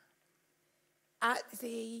at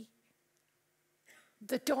the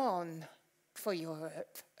dawn for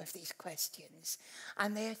Europe of these questions.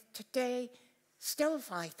 And they're today still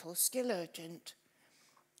vital, still urgent.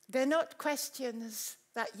 They're not questions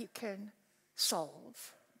that you can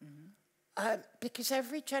solve, because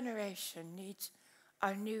every generation needs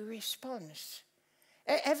a new response.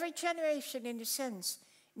 Every generation, in a sense,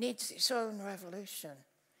 needs its own revolution,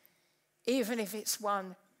 even if it's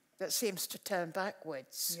one that seems to turn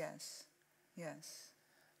backwards. Yes, yes.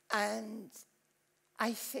 And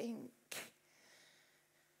I think,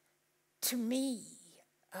 to me,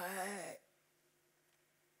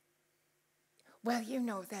 Well, you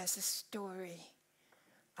know, there's a story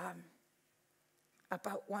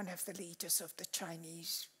about one of the leaders of the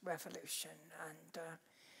Chinese Revolution, and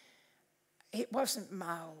it wasn't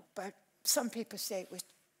Mao, but some people say it was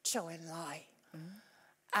Zhou Enlai.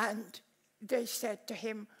 And they said to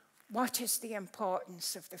him, "What is the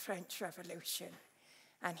importance of the French Revolution?"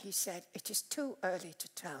 And he said, "It is too early to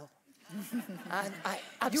tell." And I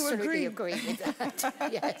absolutely agree with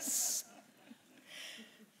that. Yes.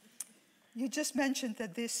 You just mentioned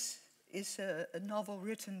that this is a novel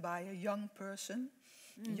written by a young person,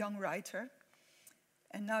 a young writer.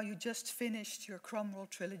 And now you just finished your Cromwell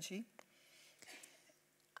Trilogy.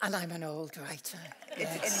 And I'm an old writer.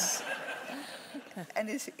 Yes.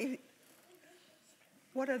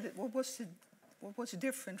 What was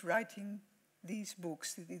different writing these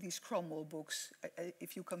books, these Cromwell books,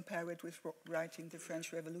 if you compare it with writing the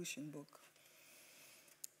French Revolution book?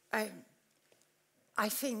 I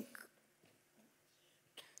think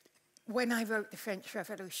when I wrote the French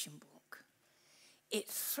Revolution book, it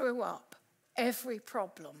threw up every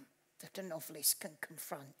problem that a novelist can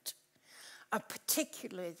confront, and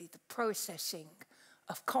particularly the processing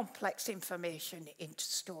of complex information into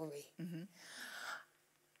story.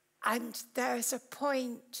 And there's a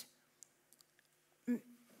point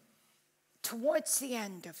towards the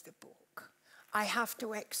end of the book, I have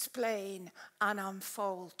to explain and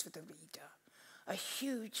unfold to the reader a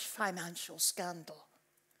huge financial scandal.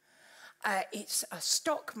 It's a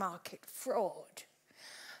stock market fraud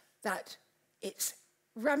that its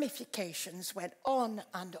ramifications went on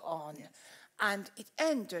and on. Yes. And it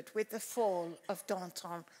ended with the fall of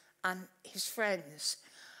Danton and his friends.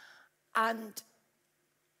 And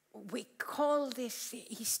we call this the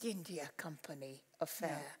East India Company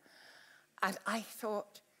affair. Yeah. And I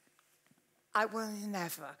thought, I will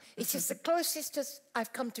never. It is the closest as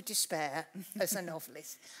I've come to despair as a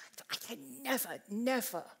novelist. I can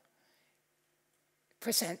never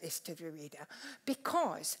present this to the reader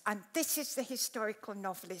because, and this is the historical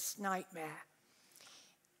novelist's nightmare,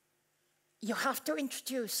 you have to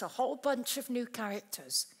introduce a whole bunch of new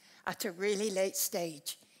characters at a really late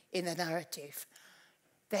stage in the narrative.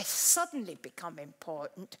 They suddenly become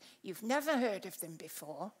important. You've never heard of them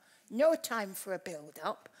before. No time for a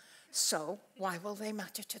build-up. So why will they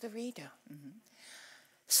matter to the reader?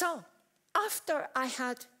 So after I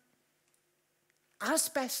had, as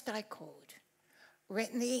best I could,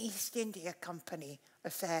 written the East India Company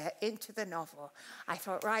affair into the novel, I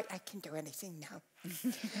thought, right, I can do anything now.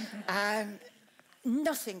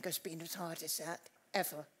 Nothing has been as hard as that,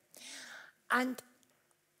 ever. And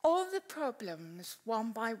all the problems,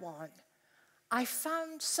 one by one, I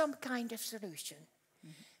found some kind of solution.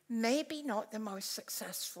 Maybe not the most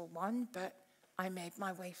successful one, but I made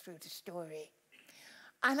my way through the story.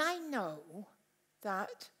 And I know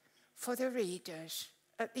that for the readers,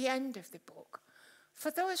 at the end of the book,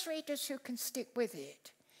 for those readers who can stick with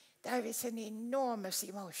it, there is an enormous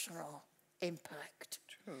emotional impact.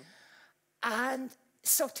 True. And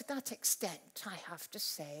so to that extent, I have to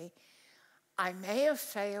say, I may have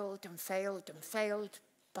failed and failed and failed,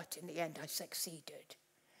 but in the end I succeeded.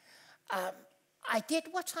 I did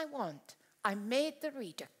what I want. I made the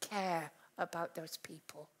reader care about those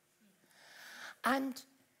people. And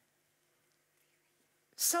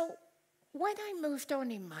so when I moved on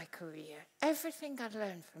in my career, everything I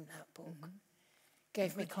learned from that book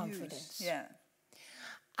gave me confidence. Yeah.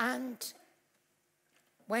 And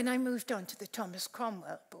when I moved on to the Thomas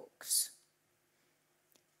Cromwell books,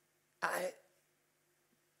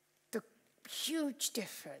 the huge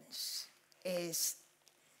difference is,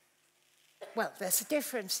 well, there's a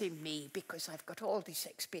difference in me because I've got all this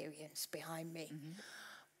experience behind me.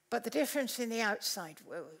 But the difference in the outside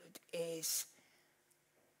world is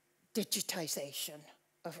digitization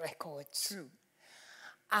of records. True.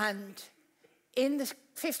 And in the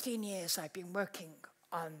 15 years I've been working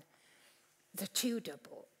on the Tudor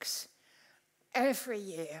books, every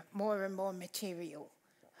year more and more material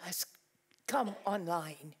has come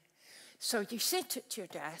online. So you sit at your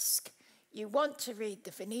desk, you want to read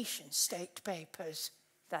the Venetian state papers,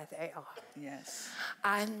 there they are. Yes.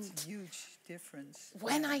 And it's a huge difference.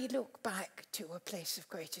 When I look back to a place of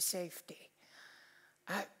greater safety,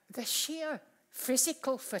 the sheer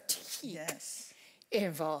physical fatigue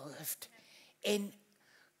involved in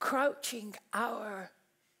crouching hour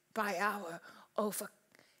by hour over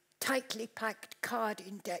tightly packed card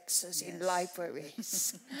indexes in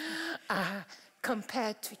libraries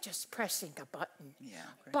compared to just pressing a button. Yeah,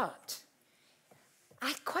 great. But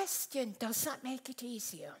I question, does that make it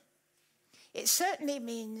easier? It certainly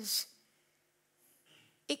means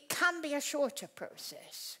it can be a shorter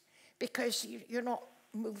process because you're not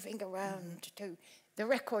moving around to, the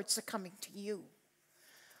records are coming to you.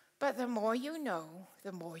 But the more you know,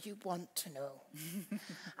 the more you want to know.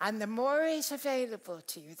 And the more is available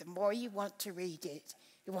to you, the more you want to read it.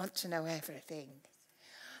 You want to know everything.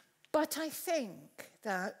 But I think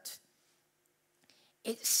that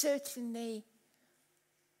it certainly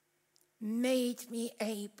made me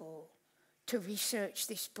able to research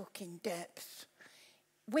this book in depth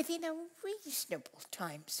within a reasonable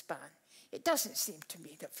time span. It doesn't seem to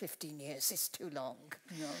me that 15 years is too long.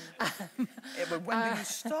 No. But when do you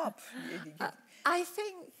stop? I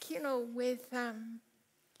think, you know, with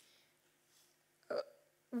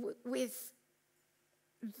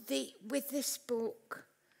this book,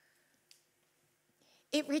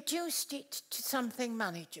 it reduced it to something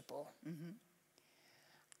manageable. Mm-hmm.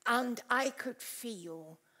 And I could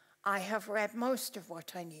feel I have read most of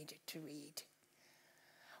what I needed to read.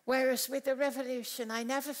 Whereas with the Revolution, I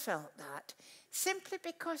never felt that, simply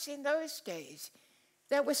because in those days,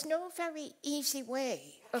 there was no very easy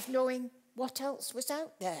way of knowing what else was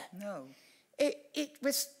out there. No. It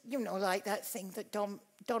was, you know, like that thing that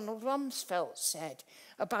Donald Rumsfeld said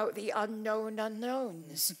about the unknown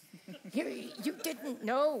unknowns. you didn't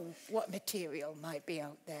know what material might be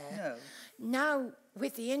out there. No. Now,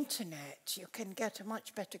 with the internet, you can get a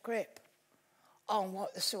much better grip on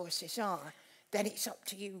what the sources are. Then it's up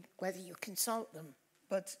to you whether you consult them.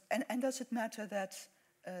 But, and does it matter that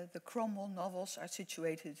the Cromwell novels are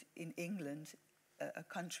situated in England, a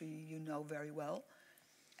country you know very well,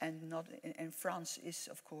 and not and France is,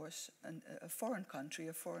 of course, a foreign country,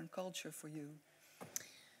 a foreign culture for you?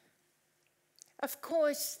 Of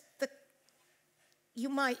course, you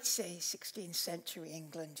might say 16th century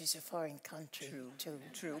England is a foreign country too.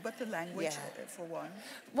 True, but the language, for one.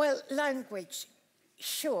 Well, language,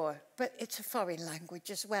 sure, but it's a foreign language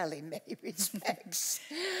as well in many respects.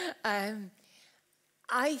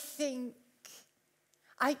 I think,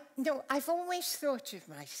 I've always thought of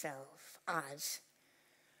myself as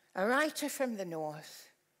a writer from the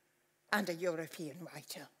north and a European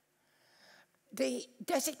writer. The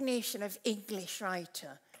designation of English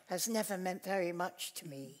writer has never meant very much to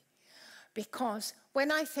me, because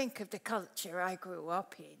when I think of the culture I grew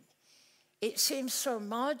up in, it seems so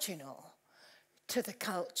marginal to the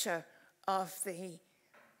culture of the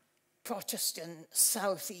Protestant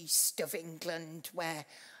southeast of England, where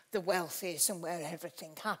the wealth is and where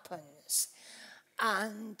everything happens.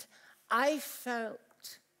 And I felt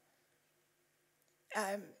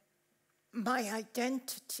my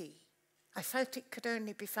identity, I felt it could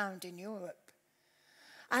only be found in Europe.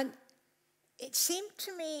 And it seemed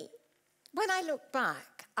to me, when I look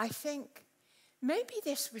back, I think maybe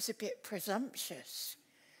this was a bit presumptuous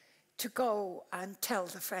to go and tell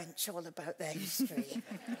the French all about their history.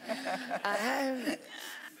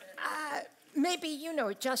 Maybe, you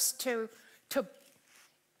know, just to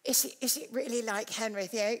is it really like Henry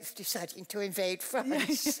VIII deciding to invade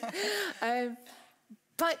France? Yes.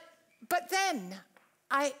 But then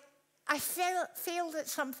I feel that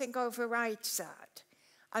something overrides that,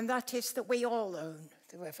 and that is that we all own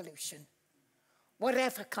the revolution,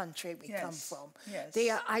 whatever country we come from. Yes.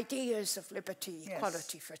 The ideas of liberty,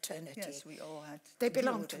 equality, fraternity, we all had they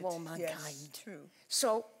belong to all mankind. Yes, true.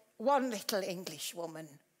 So one little English woman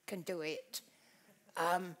can do it.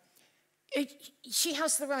 She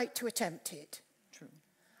has the right to attempt it. True.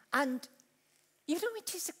 And, you know,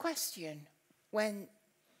 it is a question when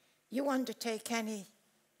you undertake any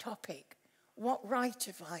topic, what right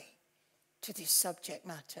have I to this subject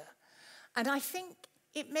matter? And I think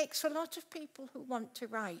it makes a lot of people who want to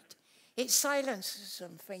write, it silences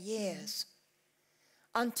them for years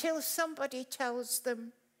until somebody tells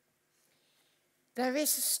them there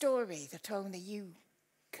is a story that only you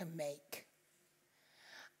can make.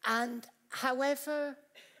 And however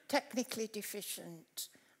technically deficient,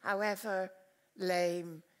 however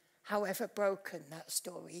lame, however broken that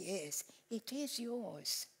story is, it is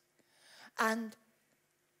yours. And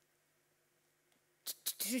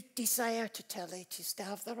to desire to tell it is to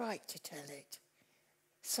have the right to tell it.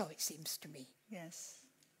 So it seems to me. Yes.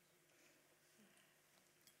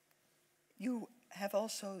 You have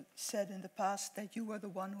also said in the past that you were the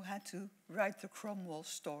one who had to write the Cromwell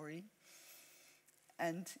story.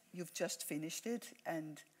 And you've just finished it,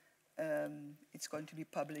 and it's going to be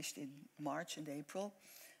published in March and April.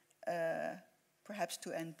 Perhaps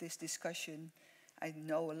to end this discussion, I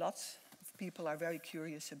know a lot of people are very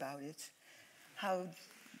curious about it. How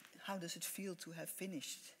does it feel to have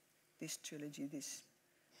finished this trilogy, this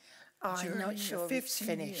journey? I'm not sure it's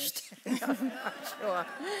finished. I'm not sure.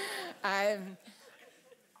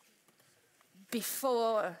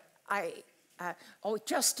 Before I or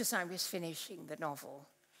just as I was finishing the novel,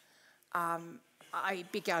 I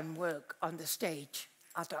began work on the stage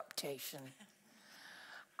adaptation.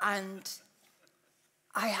 And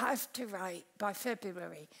I have to write, by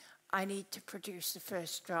February, I need to produce the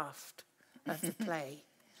first draft of the play.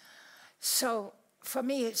 So for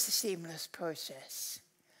me, it's a seamless process.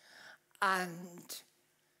 And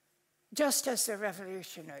just as the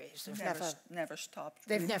revolutionaries have never stopped.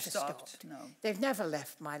 They've never stopped. No. They've never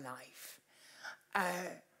left my life.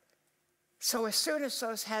 So as soon as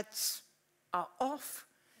those heads are off,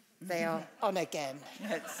 they are on again.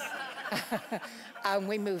 Yes. And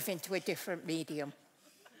we move into a different medium.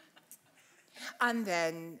 And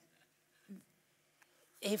then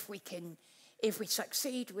if we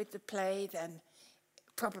succeed with the play, then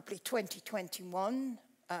probably 2021,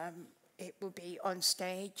 it will be on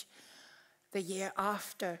stage the year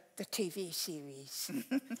after the TV series.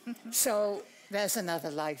 So there's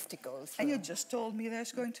another life to go through. And you just told me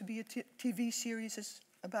there's going to be a TV series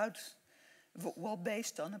about, well,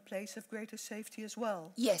 based on a place of greater safety as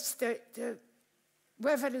well. Yes, the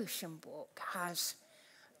Revolution book has,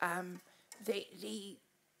 the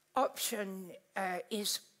option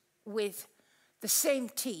is with the same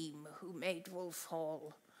team who made Wolf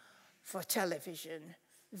Hall for television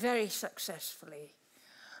very successfully.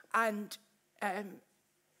 And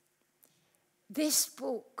this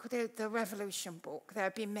book, the Revolution book, there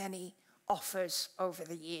have been many offers over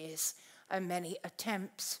the years and many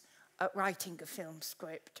attempts at writing a film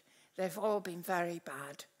script. They've all been very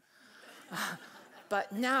bad.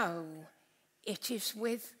 But now it is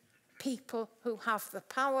with people who have the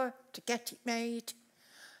power to get it made.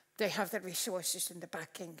 They have the resources and the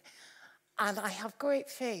backing. And I have great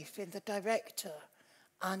faith in the director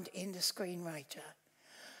and in the screenwriter.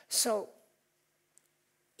 So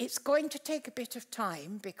it's going to take a bit of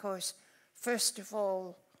time because, first of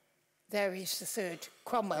all, there is the third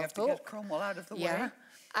Cromwell book. You have to get Cromwell out of the way.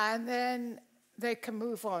 And then they can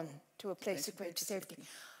move on to a place of greater safety.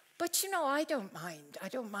 But, you know, I don't mind. I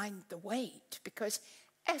don't mind the wait because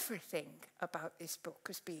everything about this book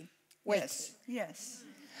has been waiting. Yes, yes.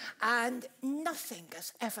 And nothing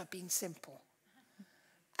has ever been simple.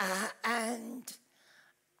 And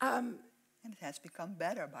it has become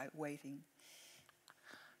better by waiting.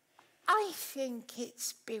 I think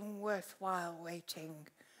it's been worthwhile waiting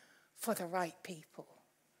for the right people.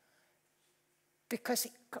 Because,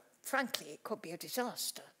 frankly, it could be a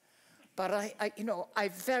disaster. But I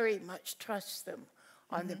very much trust them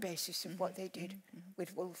on the basis of what they did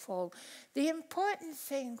with Wolf Hall. The important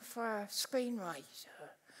thing for a screenwriter,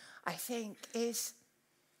 I think, is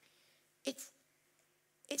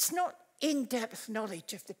it's not in-depth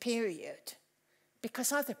knowledge of the period,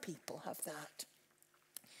 because other people have that.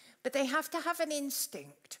 But they have to have an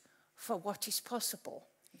instinct for what is possible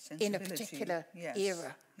in a particular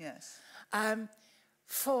era. Yes.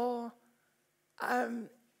 For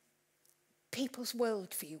people's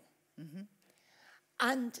worldview.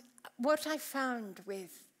 And what I found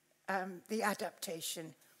with the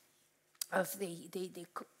adaptation of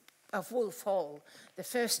of Wolf Hall, the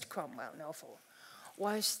first Cromwell novel,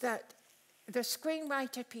 was that the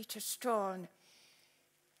screenwriter Peter Strawn,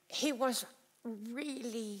 he was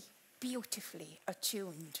really beautifully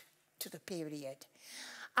attuned to the period.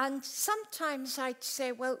 And sometimes I'd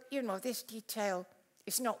say, well, you know, this detail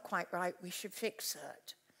is not quite right, we should fix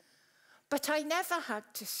that. But I never had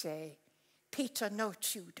to say, Peter, no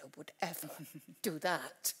Tudor would ever do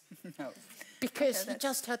that. No. Because he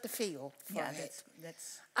just had the feel for it.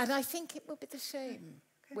 That's... And I think it will be the same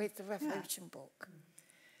with the Revolution book.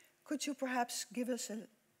 Could you perhaps give us a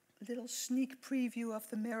little sneak preview of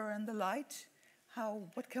The Mirror and the Light?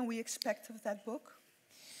 What can we expect of that book?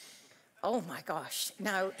 Oh my gosh,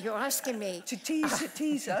 now you're asking me... To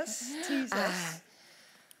tease us.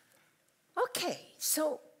 Okay,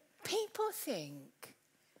 so people think,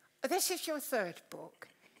 this is your third book,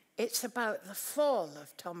 it's about the fall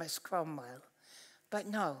of Thomas Cromwell. But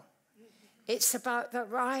no, it's about the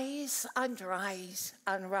rise and rise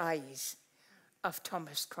and rise of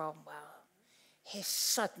Thomas Cromwell, his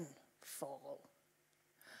sudden fall.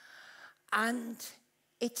 And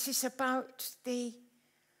it is about the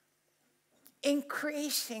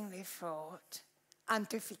increasingly fraught and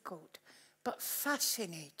difficult, but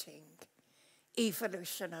fascinating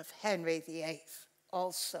evolution of Henry VIII,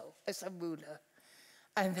 also as a ruler,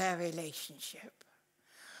 and their relationship.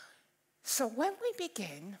 So when we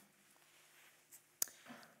begin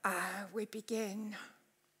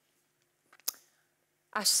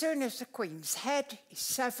as soon as the Queen's head is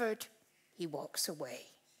severed, he walks away.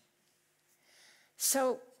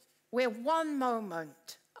 So we're one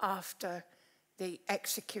moment after the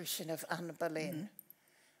execution of Anne Boleyn,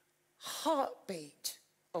 heartbeat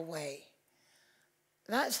away.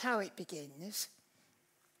 That's how it begins.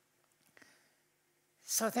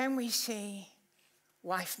 So then we see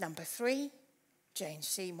wife number 3, Jane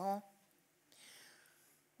Seymour.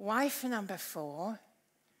 Wife number 4,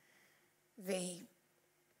 the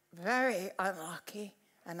very unlucky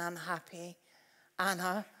and unhappy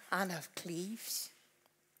Anne of Cleves.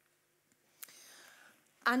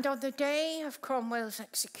 And on the day of Cromwell's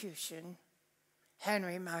execution,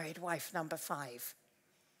 Henry married wife number 5,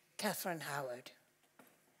 Catherine Howard.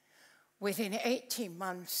 Within 18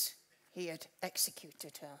 months, he had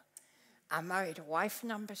executed her and married wife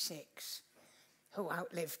number 6, who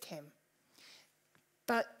outlived him.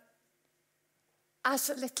 But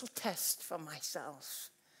as a little test for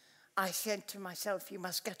myself, I said to myself, you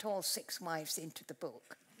must get all 6 wives into the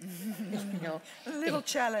book. You know, a little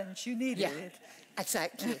challenge, you needed it.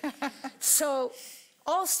 Exactly. So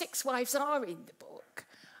all 6 wives are in the book.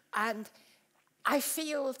 And I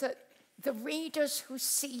feel that the readers who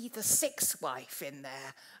see the 6th wife in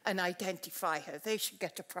there and identify her, they should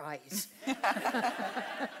get a prize.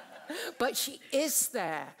 But she is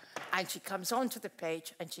there, and she comes onto the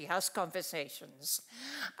page, and she has conversations.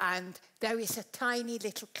 And there is a tiny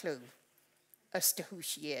little clue as to who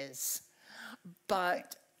she is.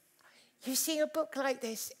 But you see, a book like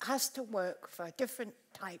this has to work for different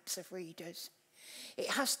types of readers.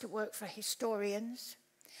 It has to work for historians,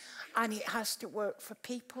 and it has to work for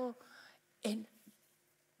people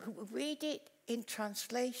who read it in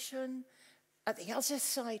translation at the other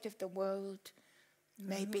side of the world.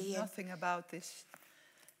 Maybe nothing about this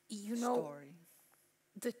story. Know,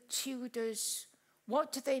 the Tudors,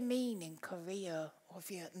 what do they mean in Korea or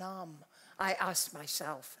Vietnam? I asked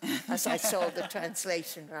myself as I saw the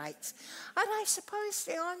translation rights. And I suppose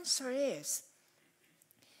the answer is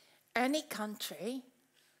any country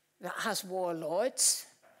that has warlords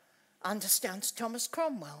understands Thomas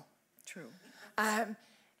Cromwell. True.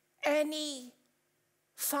 Any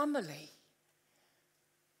family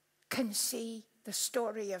can see the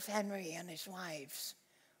story of Henry and his wives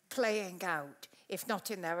playing out, if not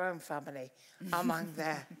in their own family, among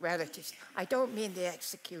their relatives. I don't mean the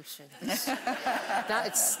executions.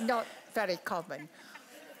 That's not very common.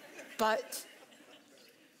 But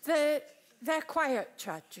they're quiet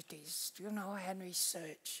tragedies. You know, Henry's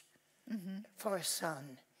search for a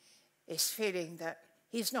son is feeling that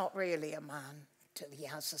he's not really a man till he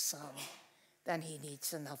has a son. Then he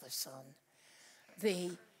needs another son.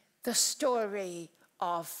 The story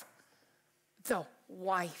of the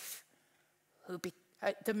wife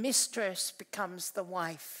the mistress becomes the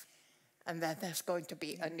wife, and then there's going to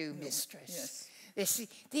be a new mistress. Yes.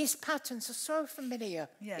 These patterns are so familiar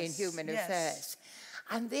in human affairs.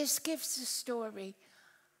 And this gives the story,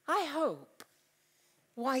 I hope,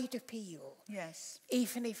 wide appeal. Yes.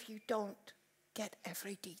 Even if you don't get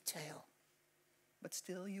every detail. But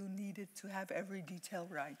still you needed to have every detail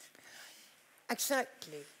right.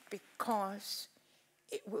 Exactly, because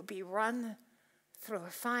it will be run through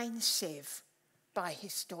a fine sieve by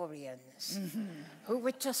historians who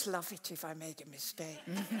would just love it if I made a mistake.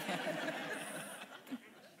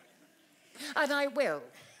 And I will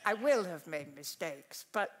have made mistakes,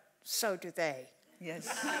 but so do they. Yes.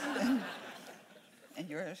 And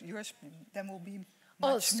yours then will be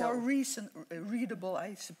much more readable,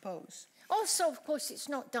 I suppose. Also, of course, it's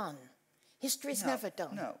not done. History is never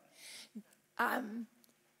done. No.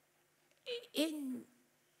 In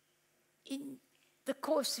the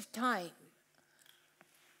course of time,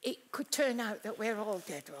 it could turn out that we're all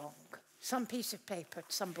dead wrong. Some piece of paper,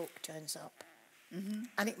 some book turns up,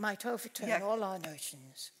 and it might overturn all our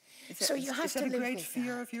notions. So you have to live with that. Is that a great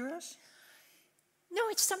fear of yours? No,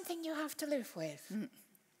 it's something you have to live with.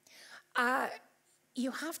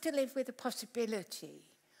 You have to live with the possibility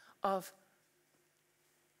of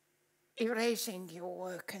erasing your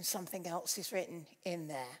work and something else is written in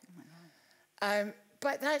there.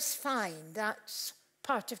 But that's fine. That's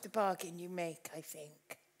part of the bargain you make, I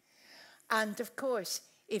think. And of course,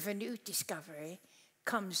 if a new discovery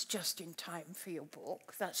comes just in time for your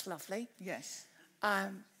book, that's lovely. Yes.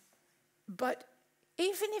 But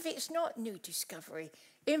even if it's not new discovery,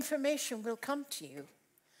 information will come to you.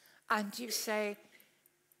 And you say,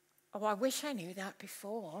 oh, I wish I knew that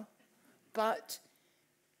before. But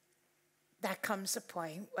there comes a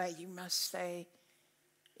point where you must say,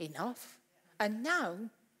 enough. And now,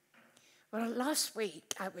 well, last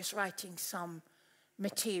week I was writing some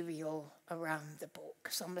material around the book,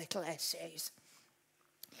 some little essays.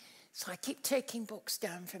 So I keep taking books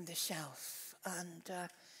down from the shelf, and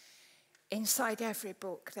inside every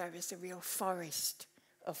book there is a real forest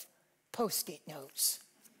of post-it notes.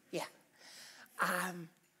 Yeah.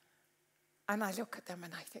 And I look at them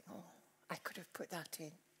and I think, oh, I could have put that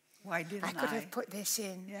in. Why didn't I? I could have put this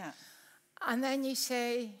in. Yeah. And then you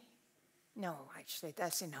say, no, actually,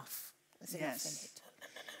 that's enough. There's enough in it.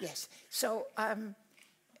 Yes. So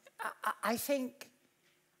I think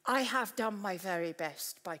I have done my very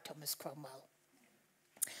best by Thomas Cromwell.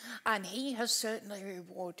 And he has certainly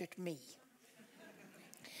rewarded me.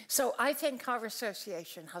 So I think our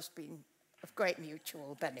association has been of great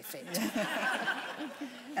mutual benefit.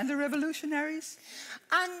 And the revolutionaries?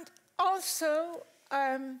 And also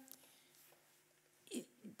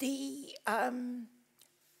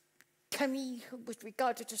Camille, who was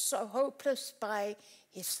regarded as so hopeless by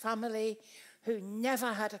his family, who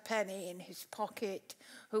never had a penny in his pocket,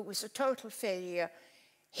 who was a total failure,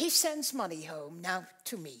 he sends money home now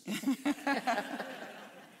to me.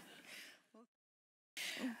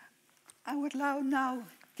 I would now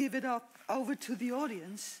give it over to the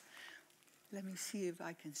audience. Let me see if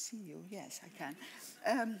I can see you. Yes, I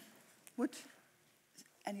can. Would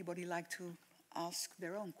anybody like to ask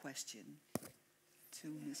their own question to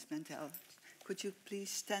Ms. Mantel? Could you please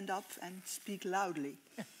stand up and speak loudly?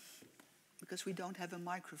 Because we don't have a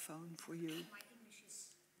microphone for you. My English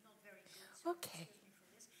is not very good, so okay. excuse me for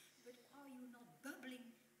this. But are you not bubbling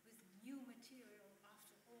with new material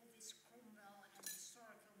after all these Cromwell and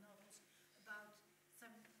historical novels about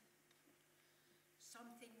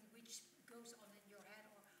something which goes on in your head,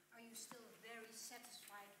 or are you still very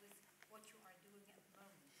satisfied with what you are doing at the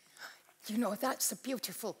moment? You know, that's a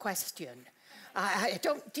beautiful question.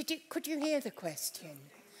 Could you hear the question?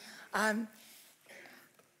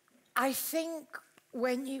 I think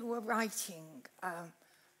when you were writing a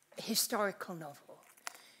historical novel,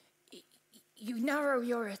 you narrow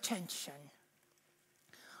your attention.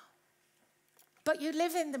 But you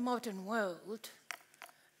live in the modern world,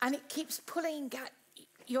 and it keeps pulling at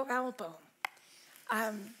your elbow.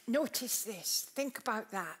 Notice this, think about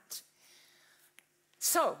that.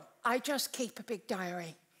 So I just keep a big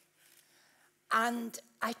diary, and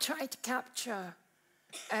I try to capture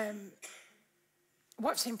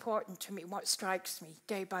what's important to me, what strikes me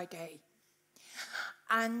day by day.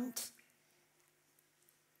 And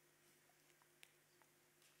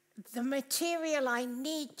the material I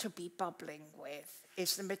need to be bubbling with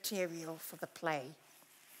is the material for the play.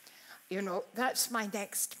 You know, that's my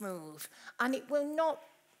next move. And it will not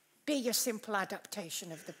be a simple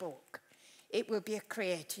adaptation of the book. It will be a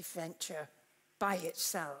creative venture by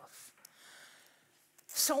itself.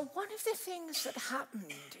 So one of the things that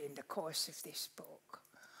happened in the course of this book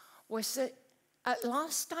was that at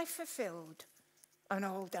last I fulfilled an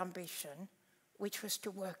old ambition, which was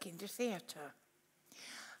to work in the theatre.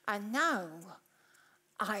 And now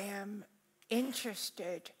I am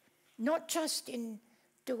interested not just in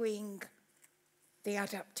doing the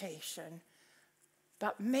adaptation,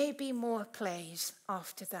 but maybe more plays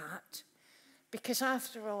after that. Because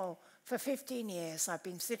after all, for 15 years I've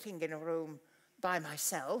been sitting in a room by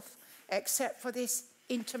myself, except for this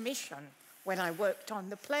intermission when I worked on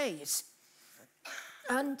the plays.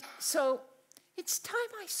 And so it's time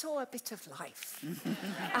I saw a bit of life.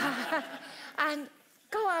 And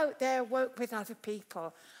go out there, work with other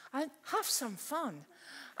people, and have some fun.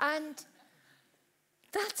 And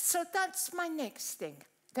that's my next thing.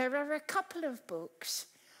 There are a couple of books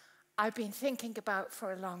I've been thinking about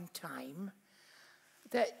for a long time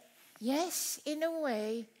that, yes, in a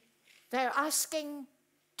way, they're asking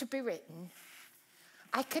to be written.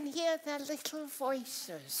 I can hear their little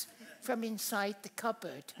voices from inside the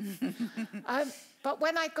cupboard. But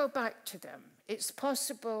when I go back to them, it's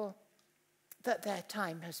possible that their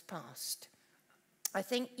time has passed. I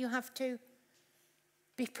think you have to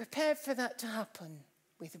be prepared for that to happen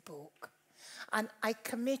with a book. And I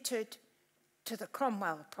committed to the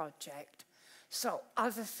Cromwell project. So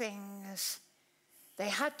other things, they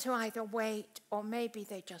had to either wait or maybe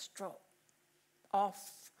they just dropped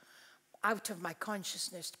off out of my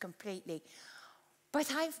consciousness completely.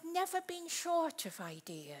 But I've never been short of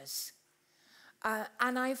ideas.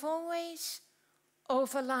 And I've always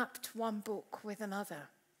overlapped one book with another.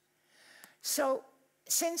 So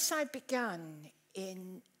since I began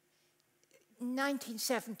in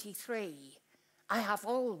 1973, I have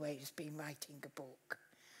always been writing a book.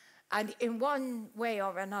 And in one way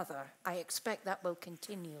or another, I expect that will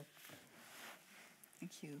continue.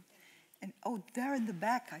 Thank you. And oh, there in the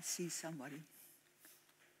back, I see somebody.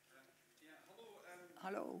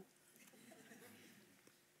 Hello.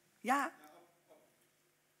 Yeah?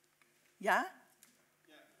 Yeah?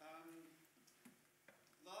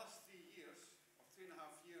 Last 3 years, or 3.5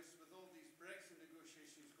 years, with all these Brexit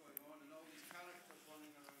negotiations going on and all these characters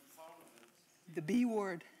running around Parliament, The B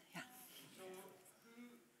word. Yeah. So who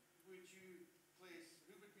would you place?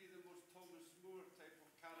 Who would be the most Thomas More type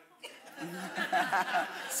of character?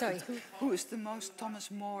 Sorry, who? Who is the most Thomas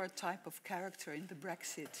More type of character in the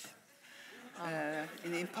Brexit,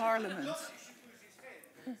 in Parliament?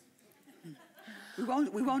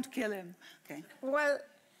 We won't kill him. Okay. Well,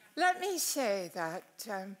 let me say that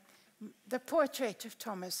the portrait of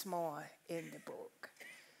Thomas More in the book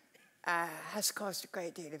has caused a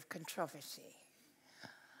great deal of controversy.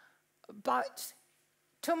 But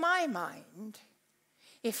to my mind,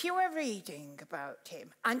 if you are reading about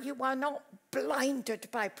him and you are not blinded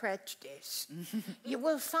by prejudice, you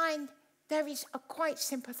will find there is a quite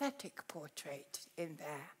sympathetic portrait in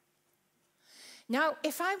there. Now,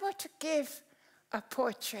 if I were to give a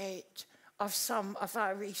portrait of some of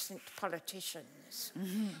our recent politicians,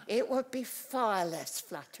 it would be far less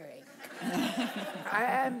flattering.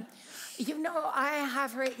 You know, I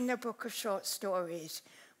have written a book of short stories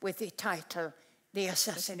with the title, The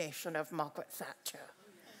Assassination of Margaret Thatcher.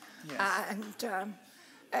 Yes. And,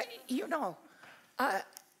 you know,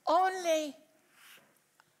 only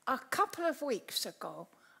a couple of weeks ago,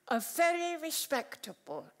 a very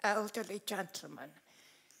respectable elderly gentleman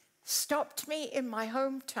stopped me in my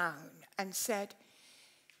hometown and said,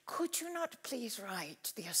 "Could you not please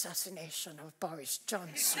write The Assassination of Boris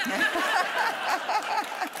Johnson?"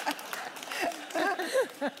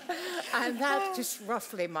 And that's just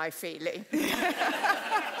roughly my feeling.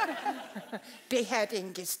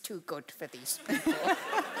 Beheading is too good for these people.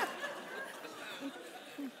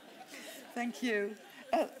 Thank you.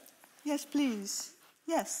 Yes, please.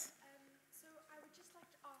 Yes. So I would just like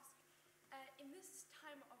to ask, in this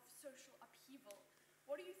time of social upheaval,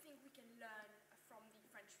 what do you think we can learn from the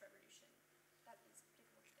French Revolution that is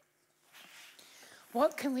applicable today?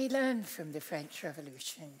 What can we learn from the French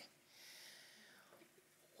Revolution?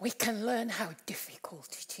 We can learn how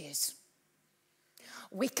difficult it is.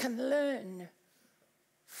 We can learn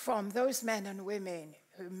from those men and women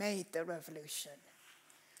who made the revolution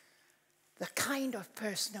the kind of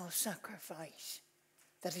personal sacrifice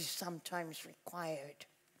that is sometimes required.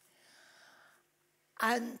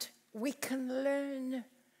 And we can learn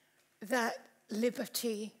that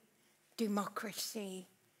liberty, democracy,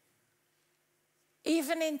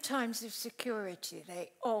 even in times of security,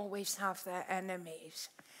 they always have their enemies.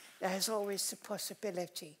 There's always the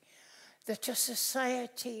possibility that a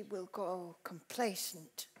society will grow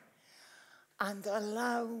complacent and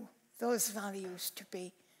allow those values to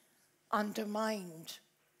be undermined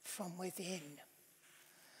from within.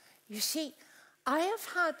 You see, I have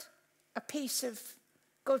had a piece of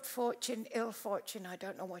good fortune, ill fortune, I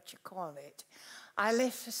don't know what you call it. I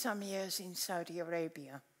lived for some years in Saudi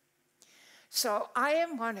Arabia. So I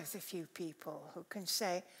am one of the few people who can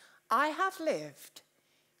say, I have lived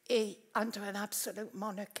under an absolute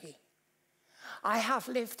monarchy. I have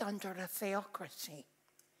lived under a theocracy.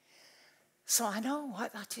 So I know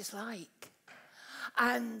what that is like.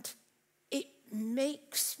 And it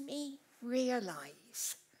makes me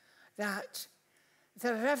realize that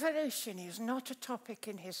the revolution is not a topic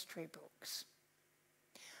in history books.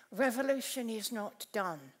 Revolution is not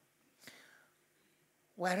done.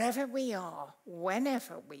 Wherever we are,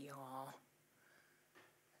 whenever we are,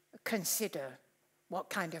 consider what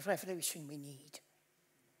kind of revolution we need.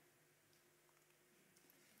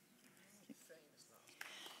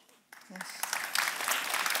 Yes.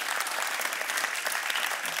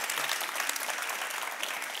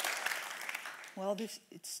 Well,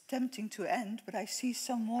 it's tempting to end, but I see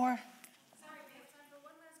some more. Sorry, we have time for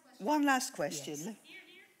one last question. One last question. Yes. Here.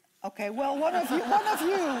 Okay, well, one of you. Yeah, I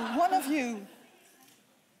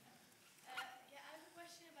have a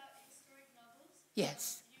question about historic novels.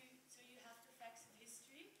 Yes. So you have the facts of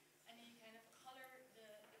history, and then you kind of color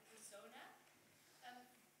the persona.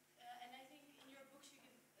 And I think in your books you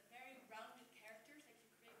give very rounded characters, like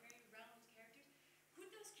you create very rounded characters. Could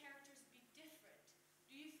those characters be different?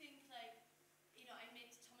 Do you think, like, you know, I made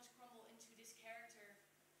Thomas Cromwell into this character,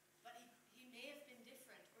 but he may have been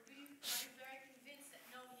different? Or are you very convinced that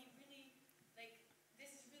no, he really, like,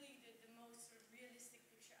 this is really the most sort of realistic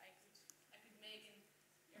picture I could make, and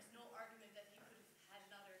there's no argument that he could have had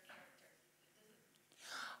another character?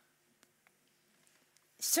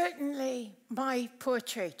 Certainly, my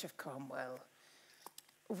portrait of Cromwell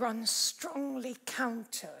runs strongly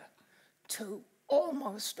counter to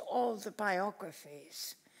almost all the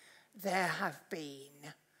biographies there have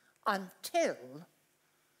been until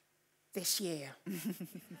this year,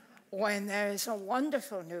 when there is a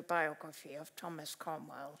wonderful new biography of Thomas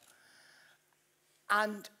Cromwell.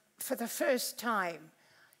 And for the first time,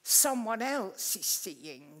 someone else is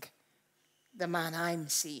seeing the man I'm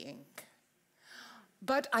seeing.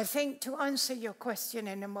 But I think to answer your question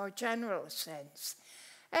in a more general sense,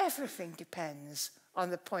 everything depends on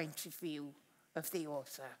the point of view of the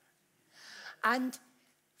author. And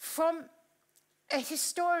from a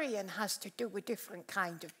historian has to do a different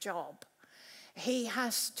kind of job. He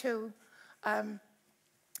has to,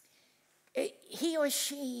 he or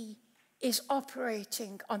she is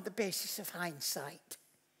operating on the basis of hindsight.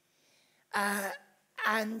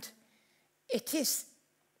 And it is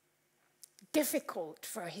difficult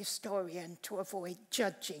for a historian to avoid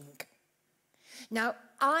judging. Now,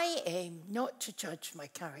 I aim not to judge my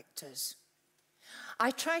characters.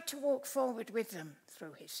 I try to walk forward with them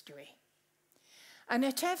through history. And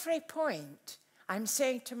at every point, I'm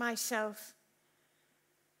saying to myself,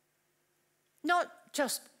 not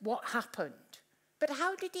just what happened, but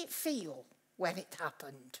how did it feel when it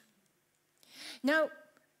happened? Now,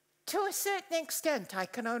 to a certain extent, I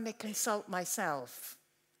can only consult myself.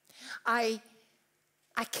 I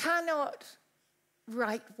cannot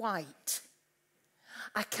write white.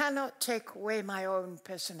 I cannot take away my own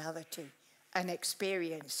personality and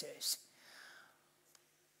experiences.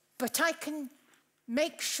 But I can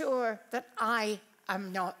make sure that I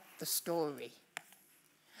am not the story.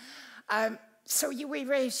 So you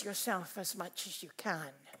erase yourself as much as you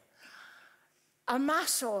can.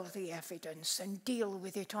 Amass all the evidence and deal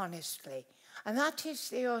with it honestly. And that is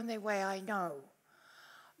the only way I know.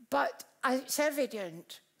 But it's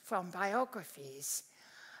evident from biographies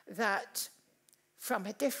that from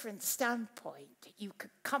a different standpoint, you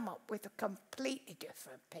could come up with a completely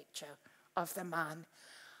different picture of the man.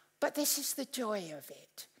 But this is the joy of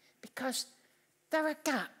it, because there are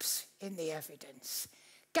gaps in the evidence,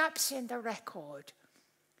 gaps in the record.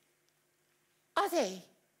 Are they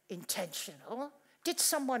intentional? Did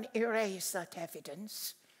someone erase that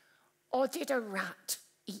evidence? Or did a rat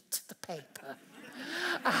eat the paper?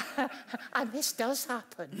 And this does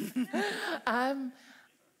happen.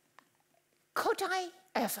 Could I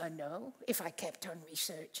ever know if I kept on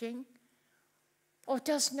researching? Or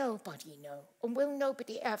does nobody know? And will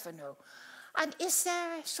nobody ever know? And is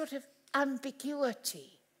there a sort of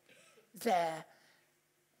ambiguity there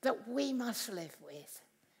that we must live with?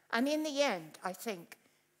 And in the end, I think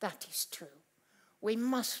that is true. We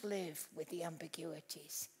must live with the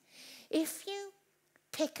ambiguities. If you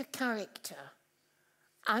pick a character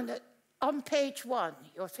and on page 1,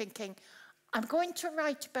 you're thinking, I'm going to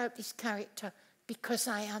write about this character because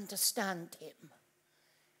I understand him,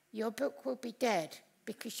 your book will be dead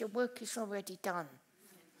because your work is already done.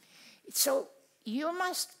 So you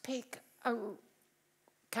must pick a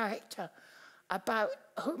character about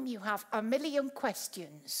whom you have 1 million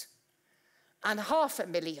questions, and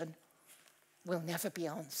 500,000 will never be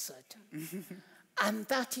answered. And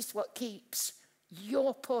that is what keeps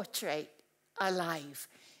your portrait alive,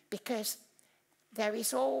 because there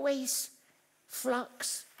is always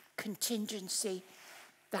flux, contingency,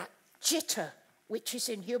 that jitter, which is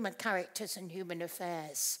in human characters and human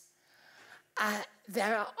affairs.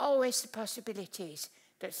 There are always the possibilities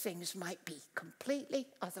that things might be completely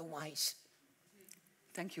otherwise.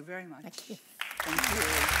 Thank you very much. Thank you.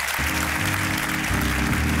 Thank you.